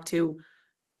we talked to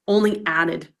only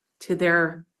added to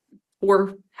their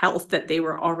poor health that they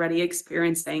were already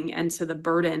experiencing and to the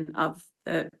burden of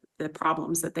the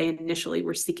problems that they initially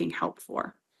were seeking help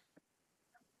for.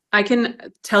 I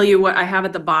can tell you what I have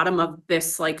at the bottom of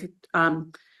this, I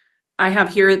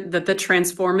have here that the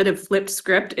transformative flipped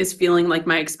script is feeling like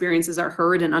my experiences are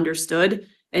heard and understood.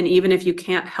 And even if you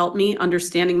can't help me,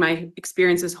 understanding my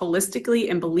experiences holistically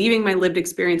and believing my lived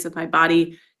experience of my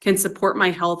body can support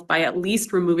my health by at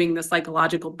least removing the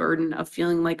psychological burden of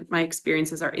feeling like my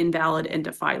experiences are invalid and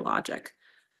defy logic.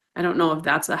 I don't know if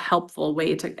that's a helpful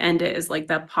way to end it, is like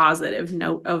that positive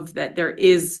note of that there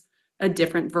is a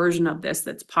different version of this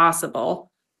that's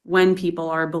possible when people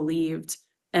are believed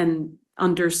and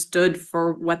understood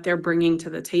for what they're bringing to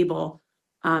the table.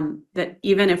 That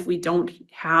even if we don't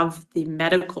have the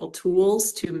medical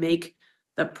tools to make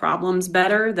the problems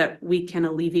better, that we can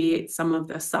alleviate some of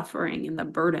the suffering and the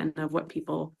burden of what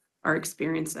people are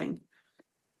experiencing.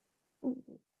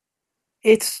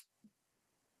 It's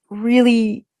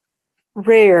really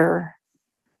rare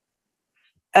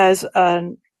as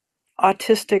an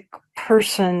autistic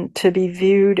person to be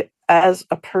viewed as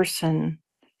a person,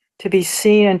 to be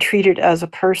seen and treated as a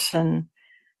person,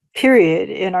 period,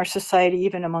 in our society,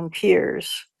 even among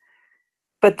peers.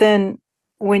 But then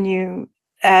when you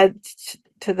add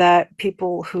to that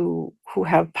people who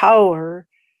have power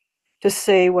to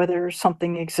say whether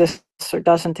something exists or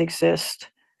doesn't exist,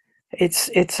 it's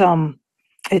even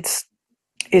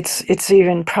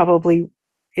probably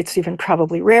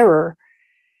rarer.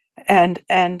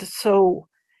 And so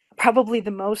probably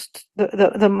the most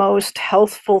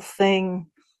healthful thing,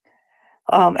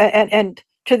 and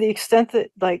to the extent that,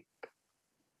 like,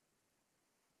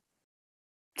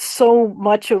 so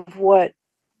much of what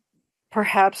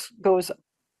perhaps goes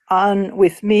on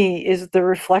with me is the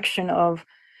reflection of,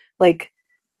 like,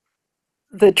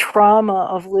 the trauma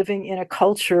of living in a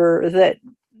culture that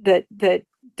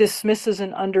dismisses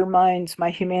and undermines my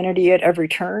humanity at every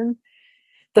turn.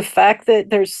 The fact that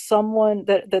there's someone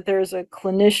that there's a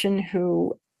clinician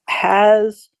who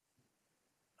has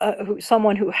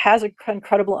someone who has an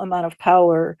incredible amount of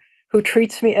power, who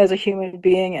treats me as a human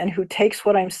being and who takes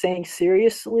what I'm saying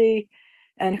seriously,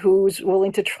 and who's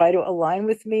willing to try to align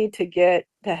with me to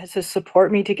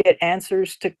support me to get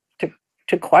answers to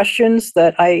questions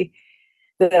that I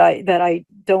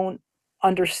don't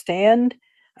understand.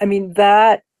 I mean,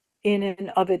 that in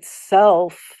and of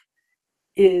itself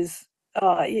is,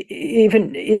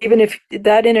 even if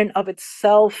that in and of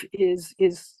itself is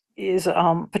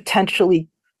potentially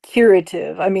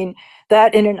curative. I mean,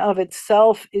 that in and of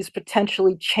itself is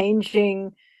potentially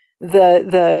changing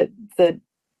the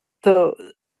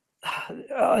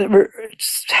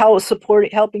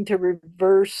helping to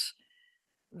reverse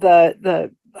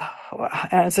the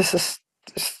and this is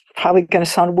probably going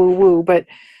to sound woo woo, but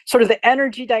sort of the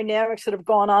energy dynamics that have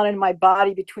gone on in my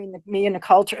body between me and the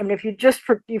culture. I mean, if you just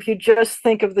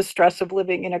think of the stress of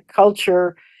living in a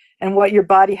culture and what your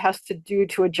body has to do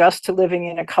to adjust to living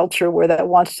in a culture where that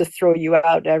wants to throw you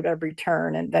out at every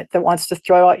turn, and that wants to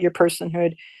throw out your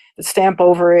personhood, stamp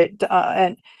over it,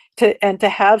 and to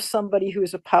have somebody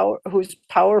who's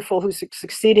powerful, who's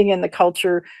succeeding in the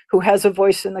culture, who has a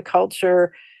voice in the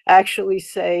culture, actually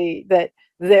say that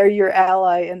they're your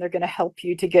ally and they're going to help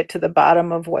you to get to the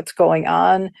bottom of what's going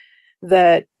on,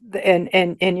 that and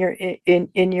in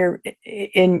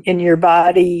your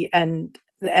body, and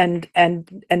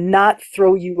not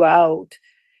throw you out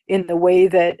in the way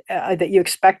that you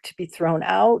expect to be thrown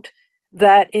out.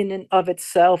 That in and of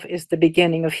itself is the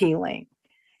beginning of healing.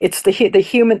 It's the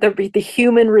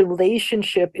human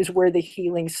relationship is where the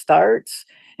healing starts.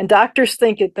 And doctors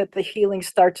think that the healing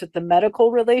starts at the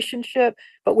medical relationship,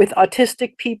 but with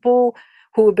autistic people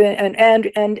who have been,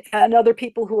 and other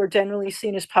people who are generally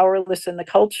seen as powerless in the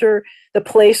culture, the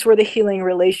place where the healing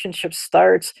relationship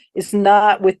starts is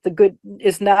not with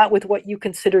what you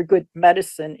consider good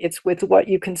medicine. It's with what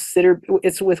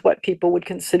people would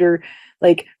consider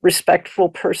like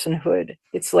respectful personhood.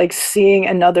 It's like seeing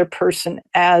another person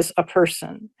as a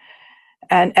person.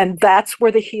 And that's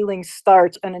where the healing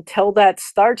starts. And until that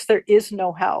starts, there is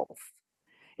no health.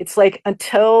 It's like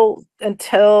until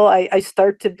I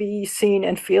start to be seen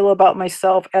and feel about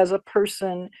myself as a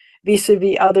person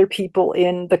vis-a-vis other people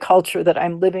in the culture that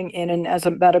I'm living in, and as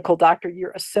a medical doctor,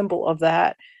 you're a symbol of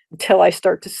that. Until I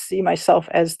start to see myself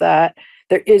as that,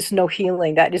 there is no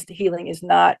healing. That is, the healing is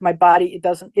not my body.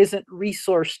 Isn't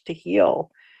resourced to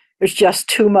heal. There's just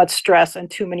too much stress and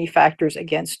too many factors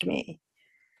against me.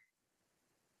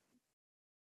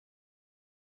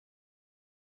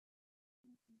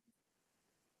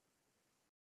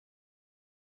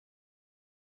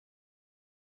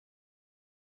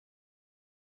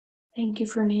 Thank you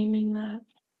for naming that.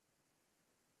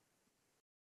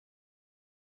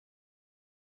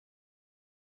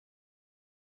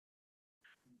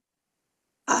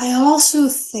 I also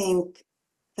think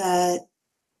that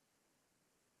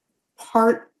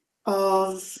part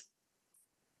of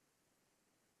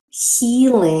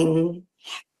healing,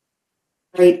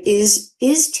 right, is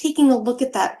taking a look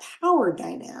at that power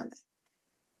dynamic.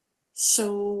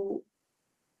 So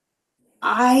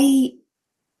I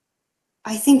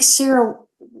think, Sarah,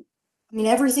 I mean,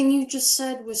 everything you just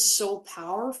said was so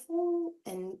powerful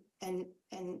and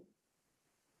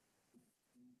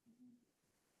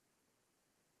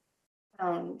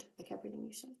like everything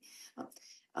you said.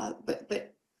 But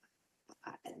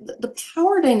the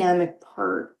power dynamic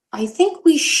part, I think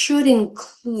we should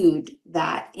include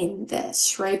that in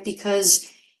this, right? Because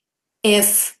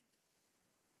if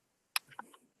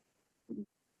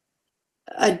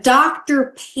a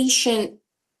doctor-patient,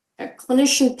 a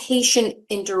clinician-patient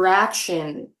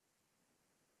interaction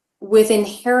with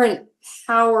inherent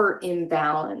power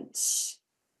imbalance,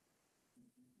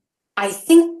 I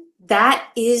think that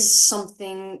is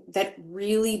something that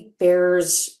really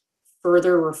bears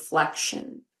further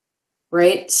reflection,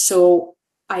 right? So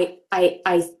I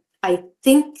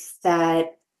think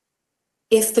that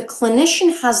if the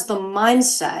clinician has the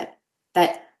mindset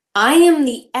that I am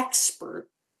the expert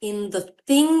in the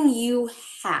thing you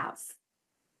have,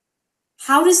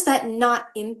 how does that not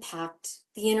impact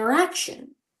the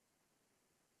interaction?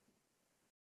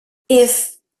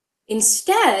 If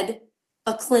instead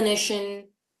a clinician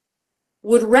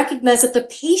would recognize that the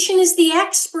patient is the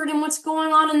expert in what's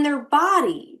going on in their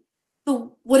body,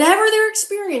 whatever they're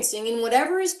experiencing and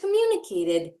whatever is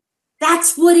communicated,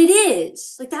 that's what it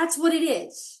is. Like, that's what it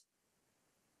is.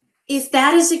 If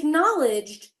that is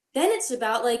acknowledged, then it's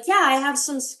about like, yeah, I have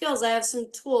some skills, I have some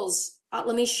tools.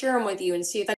 Let me share them with you and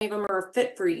see if any of them are a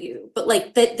fit for you. But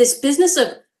like this business of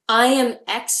I am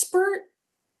expert,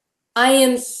 I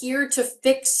am here to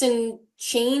fix and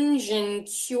change and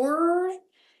cure,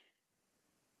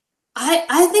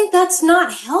 I think that's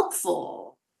not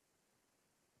helpful.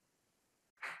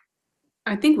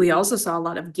 I think we also saw a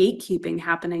lot of gatekeeping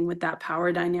happening with that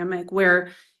power dynamic,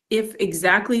 where if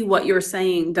exactly what you're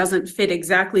saying doesn't fit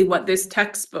exactly what this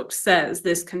textbook says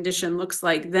this condition looks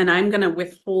like, then I'm going to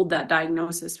withhold that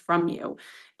diagnosis from you.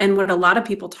 And what a lot of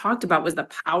people talked about was the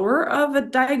power of a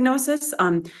diagnosis,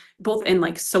 both in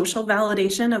like social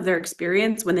validation of their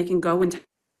experience, when they can go and tell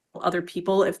other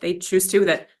people if they choose to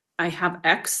that I have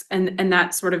X, and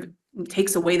that sort of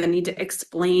takes away the need to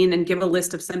explain and give a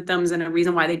list of symptoms and a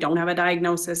reason why they don't have a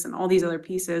diagnosis and all these other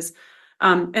pieces.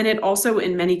 And it also,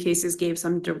 in many cases, gave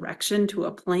some direction to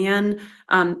a plan.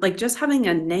 Like just having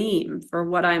a name for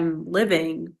what I'm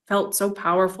living felt so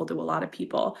powerful to a lot of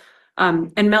people.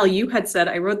 And Mel, you had said,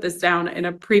 I wrote this down in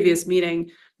a previous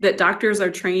meeting, that doctors are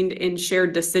trained in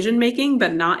shared decision making,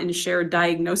 but not in shared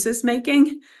diagnosis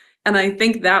making. And I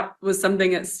think that was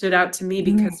something that stood out to me,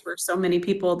 because for so many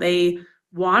people, they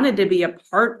wanted to be a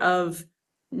part of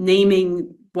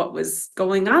naming what was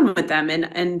going on with them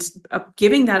and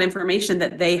giving that information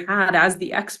that they had as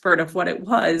the expert of what it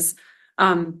was.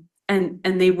 And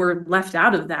they were left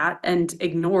out of that and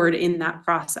ignored in that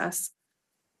process.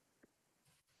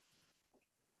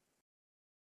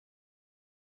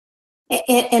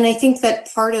 And I think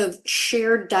that part of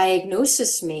shared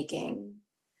diagnosis making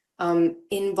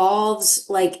involves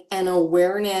like an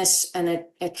awareness and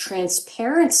a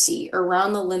transparency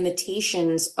around the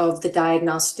limitations of the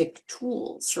diagnostic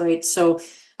tools, right? So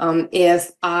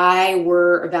if I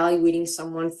were evaluating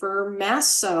someone for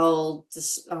mast cell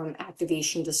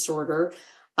activation disorder,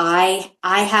 I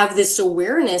have this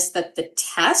awareness that the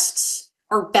tests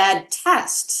are bad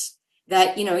tests.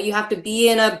 That, you know, you have to be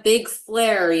in a big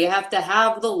flare, you have to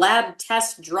have the lab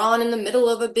test drawn in the middle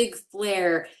of a big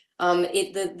flare.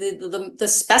 The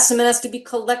specimen has to be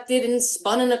collected and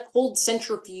spun in a cold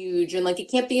centrifuge, and like it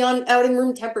can't be out in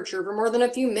room temperature for more than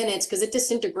a few minutes because it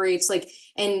disintegrates. Like,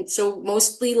 and so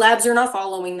mostly labs are not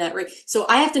following that, right? So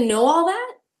I have to know all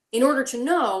that in order to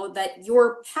know that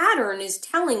your pattern is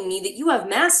telling me that you have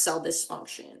mast cell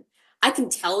dysfunction. I can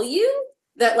tell you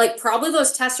that like probably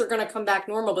those tests are going to come back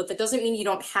normal, but that doesn't mean you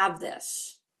don't have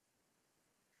this.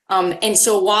 And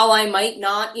so while I might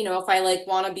not, you know, if I like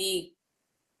want to be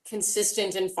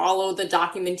consistent and follow the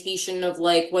documentation of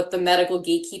like what the medical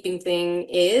gatekeeping thing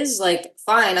is, like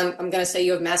fine, I'm gonna say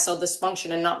you have mast cell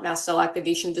dysfunction and not mast cell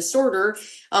activation disorder,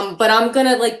 but I'm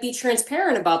gonna like be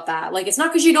transparent about that. Like it's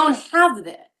not because you don't have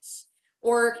this,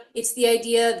 or it's the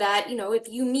idea that, you know, if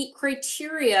you meet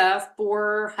criteria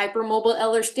for hypermobile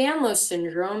Ehlers-Danlos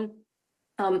syndrome,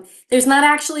 there's not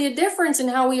actually a difference in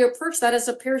how we approach that as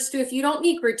opposed to if you don't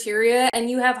meet criteria and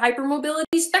you have hypermobility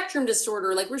spectrum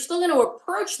disorder. Like we're still going to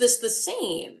approach this the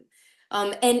same.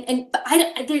 But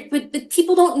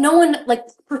people don't know, and like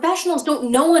professionals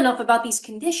don't know enough about these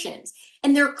conditions,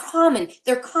 and they're common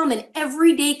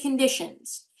everyday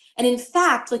conditions. And in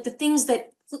fact, like the things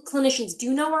that clinicians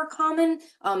do know are common,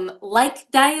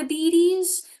 like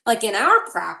diabetes, like in our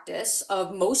practice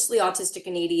of mostly autistic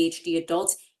and ADHD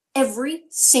adults, every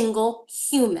single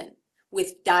human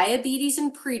with diabetes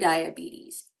and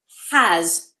prediabetes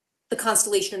has the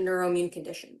constellation of neuroimmune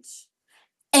conditions.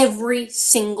 Every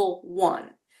single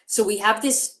one. So we have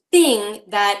this thing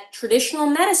that traditional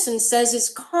medicine says is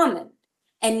common,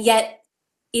 and yet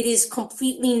it is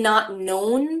completely not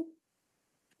known.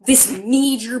 This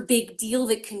major big deal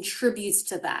that contributes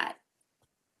to that.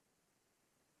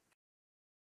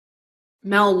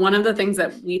 Mel, one of the things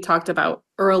that we talked about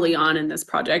early on in this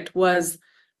project was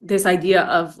this idea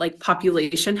of like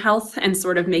population health and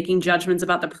sort of making judgments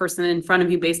about the person in front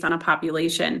of you based on a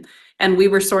population. And we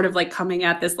were sort of like coming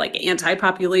at this like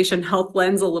anti-population health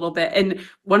lens a little bit. And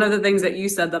one of the things that you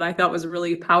said that I thought was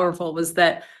really powerful was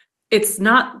that it's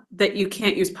not that you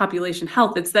can't use population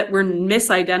health, it's that we're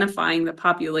misidentifying the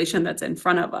population that's in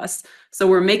front of us. So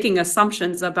we're making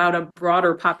assumptions about a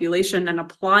broader population and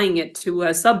applying it to a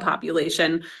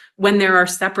subpopulation when there are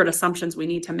separate assumptions we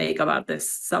need to make about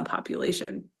this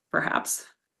subpopulation, perhaps.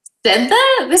 Said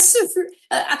that? This is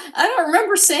I don't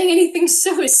remember saying anything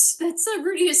so that's a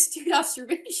really astute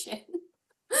observation.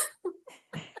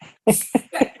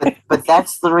 But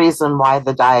that's the reason why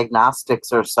the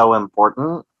diagnostics are so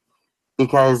important,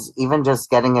 because even just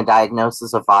getting a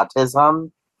diagnosis of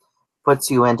autism puts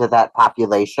you into that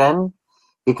population,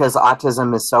 because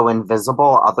autism is so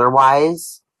invisible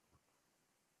otherwise.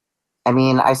 I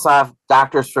mean, I saw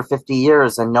doctors for 50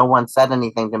 years and no one said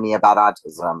anything to me about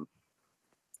autism.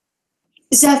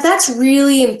 Zeph, that's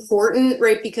really important,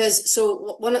 right? Because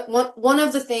so one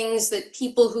of the things that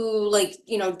people who like,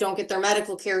 you know, don't get their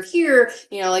medical care here,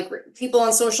 you know, like people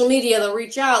on social media, they'll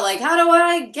reach out like, how do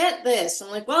I get this?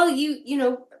 I'm like, well, you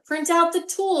know, print out the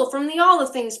tool from the All the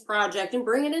Things project and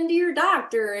bring it into your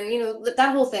doctor and, you know,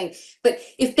 that whole thing. But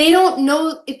if they don't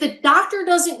know, if the doctor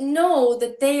doesn't know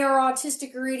that they are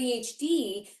autistic or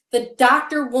ADHD, the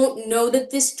doctor won't know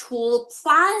that this tool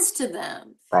applies to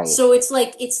them. Right. So it's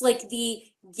like the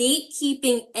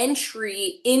gatekeeping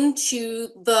entry into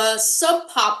the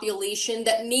subpopulation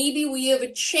that maybe we have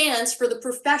a chance for the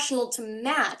professional to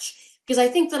match. Because I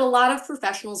think that a lot of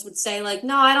professionals would say like,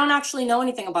 no, I don't actually know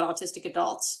anything about autistic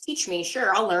adults. Teach me,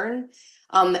 sure, I'll learn.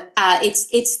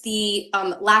 It's the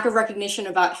lack of recognition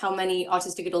about how many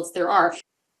autistic adults there are.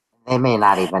 They may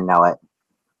not even know it.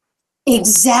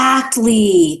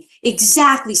 Exactly.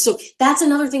 So that's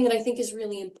another thing that I think is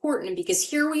really important, because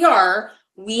here we are,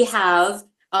 we have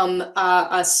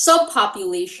a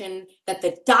subpopulation that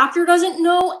the doctor doesn't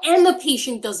know and the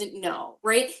patient doesn't know,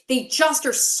 right? They just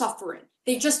are suffering.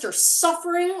 They just are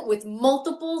suffering with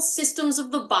multiple systems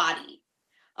of the body.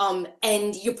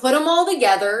 And you put them all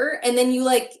together, and then you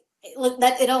like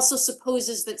that. It also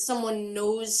supposes that someone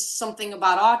knows something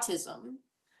about autism.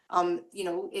 You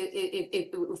know,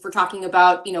 if we're talking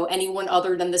about, you know, anyone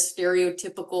other than the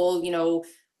stereotypical, you know,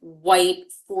 white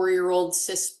 4-year-old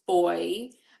cis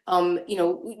boy, you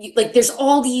know, like there's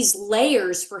all these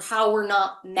layers for how we're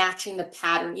not matching the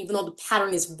pattern, even though the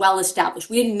pattern is well established.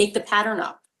 We didn't make the pattern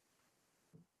up.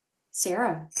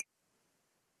 Sarah.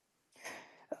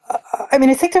 I mean,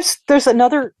 I think there's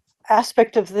another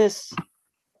aspect of this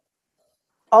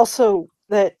also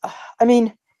that, I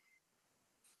mean,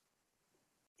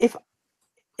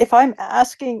 if I'm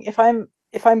asking, if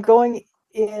I'm going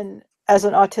in as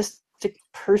an autistic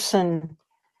person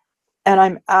and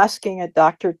I'm asking a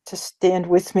doctor to stand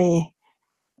with me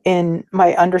in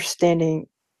my understanding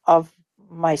of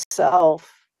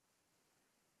myself,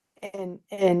 and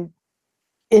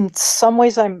in some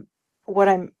ways what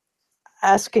I'm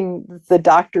asking the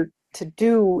doctor to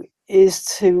do is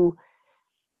to,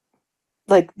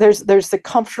 like, there's the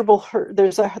comfortable herd,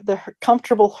 the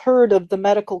comfortable herd of the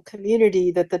medical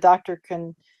community that the doctor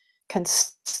can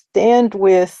stand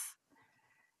with,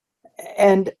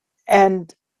 and then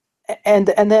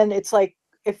it's like,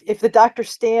 if the doctor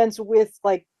stands with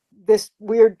like this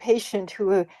weird patient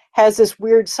who has this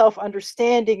weird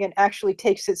self-understanding and actually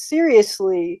takes it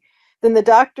seriously, then the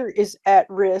doctor is at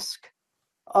risk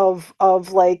of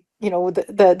like, you know,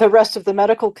 the rest of the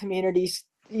medical communities,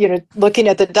 you know, looking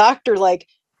at the doctor like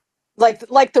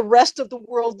the rest of the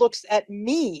world looks at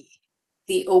me.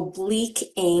 The oblique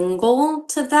angle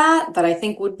to that I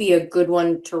think would be a good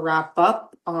one to wrap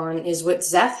up on is what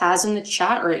Zeph has in the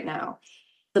chat right now.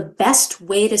 The best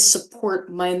way to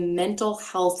support my mental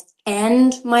health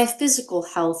and my physical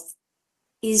health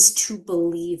is to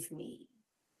believe me.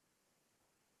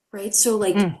 Right? So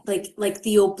like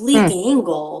the oblique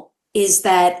angle is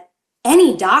that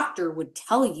any doctor would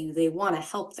tell you they want to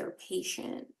help their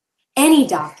patient. Any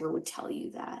doctor would tell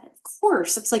you that. Of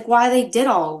course, that's like why they did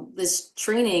all this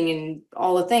training and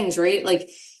all the things, right? Like,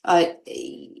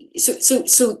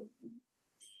 so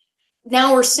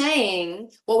now we're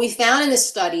saying what we found in this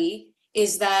study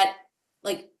is that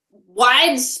like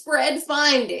widespread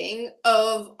finding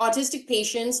of autistic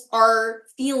patients are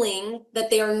feeling that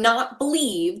they are not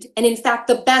believed, and in fact,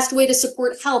 the best way to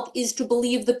support help is to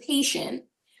believe the patient.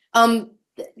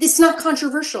 It's not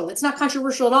controversial. It's not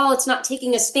controversial at all. It's not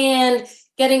taking a stand,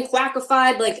 getting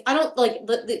quackified. Like, I don't like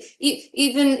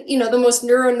even, the most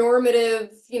neuronormative,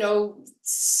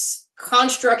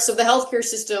 constructs of the healthcare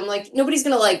system. Like, nobody's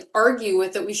gonna like argue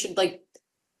with that we should like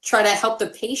try to help the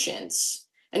patients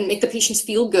and make the patients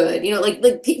feel good.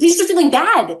 Like patients are feeling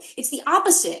bad. It's the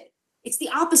opposite. It's the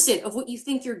opposite of what you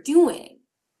think you're doing.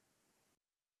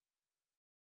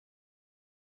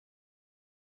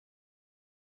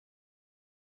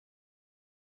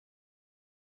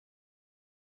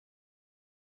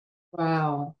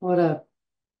 Wow, what a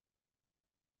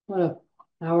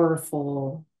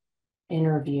powerful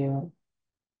interview.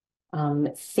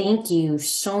 Thank you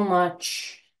so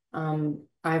much.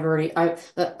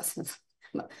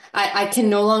 I can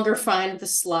no longer find the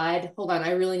slide. Hold on,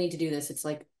 I really need to do this. It's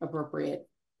like appropriate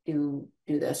to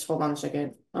do this. Hold on a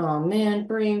second. Oh man,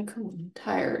 brain, come on,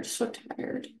 tired, so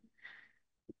tired.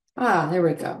 Ah, there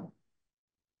we go.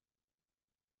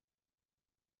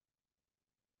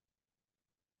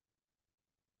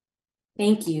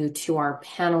 Thank you to our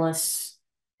panelists,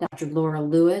 Dr. Laura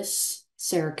Lewis,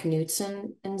 Sarah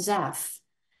Knutson, and Zeph.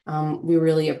 We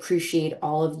really appreciate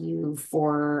all of you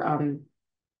for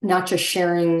not just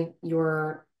sharing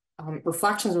your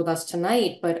reflections with us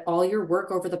tonight, but all your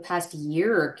work over the past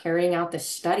year carrying out this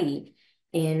study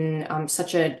in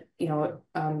such a,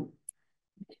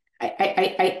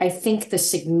 I think the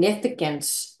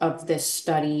significance of this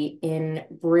study in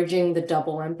bridging the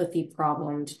double empathy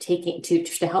problem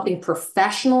to helping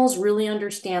professionals really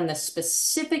understand the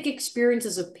specific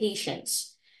experiences of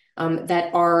patients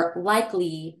that are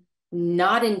likely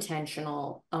not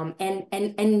intentional and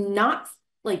not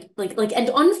and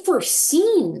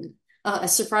unforeseen,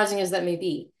 as surprising as that may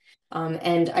be.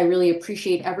 And I really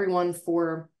appreciate everyone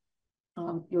for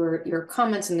your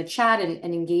comments in the chat and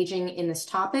engaging in this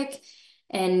topic.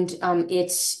 And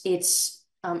it's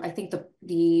I think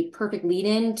the perfect lead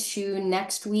in to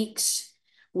next week's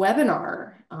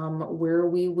webinar, where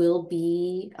we will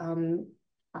be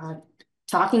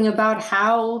talking about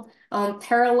how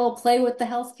parallel play with the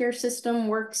healthcare system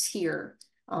works here.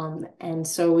 And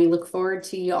so we look forward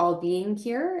to you all being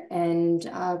here and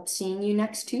seeing you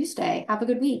next Tuesday. Have a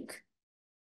good week.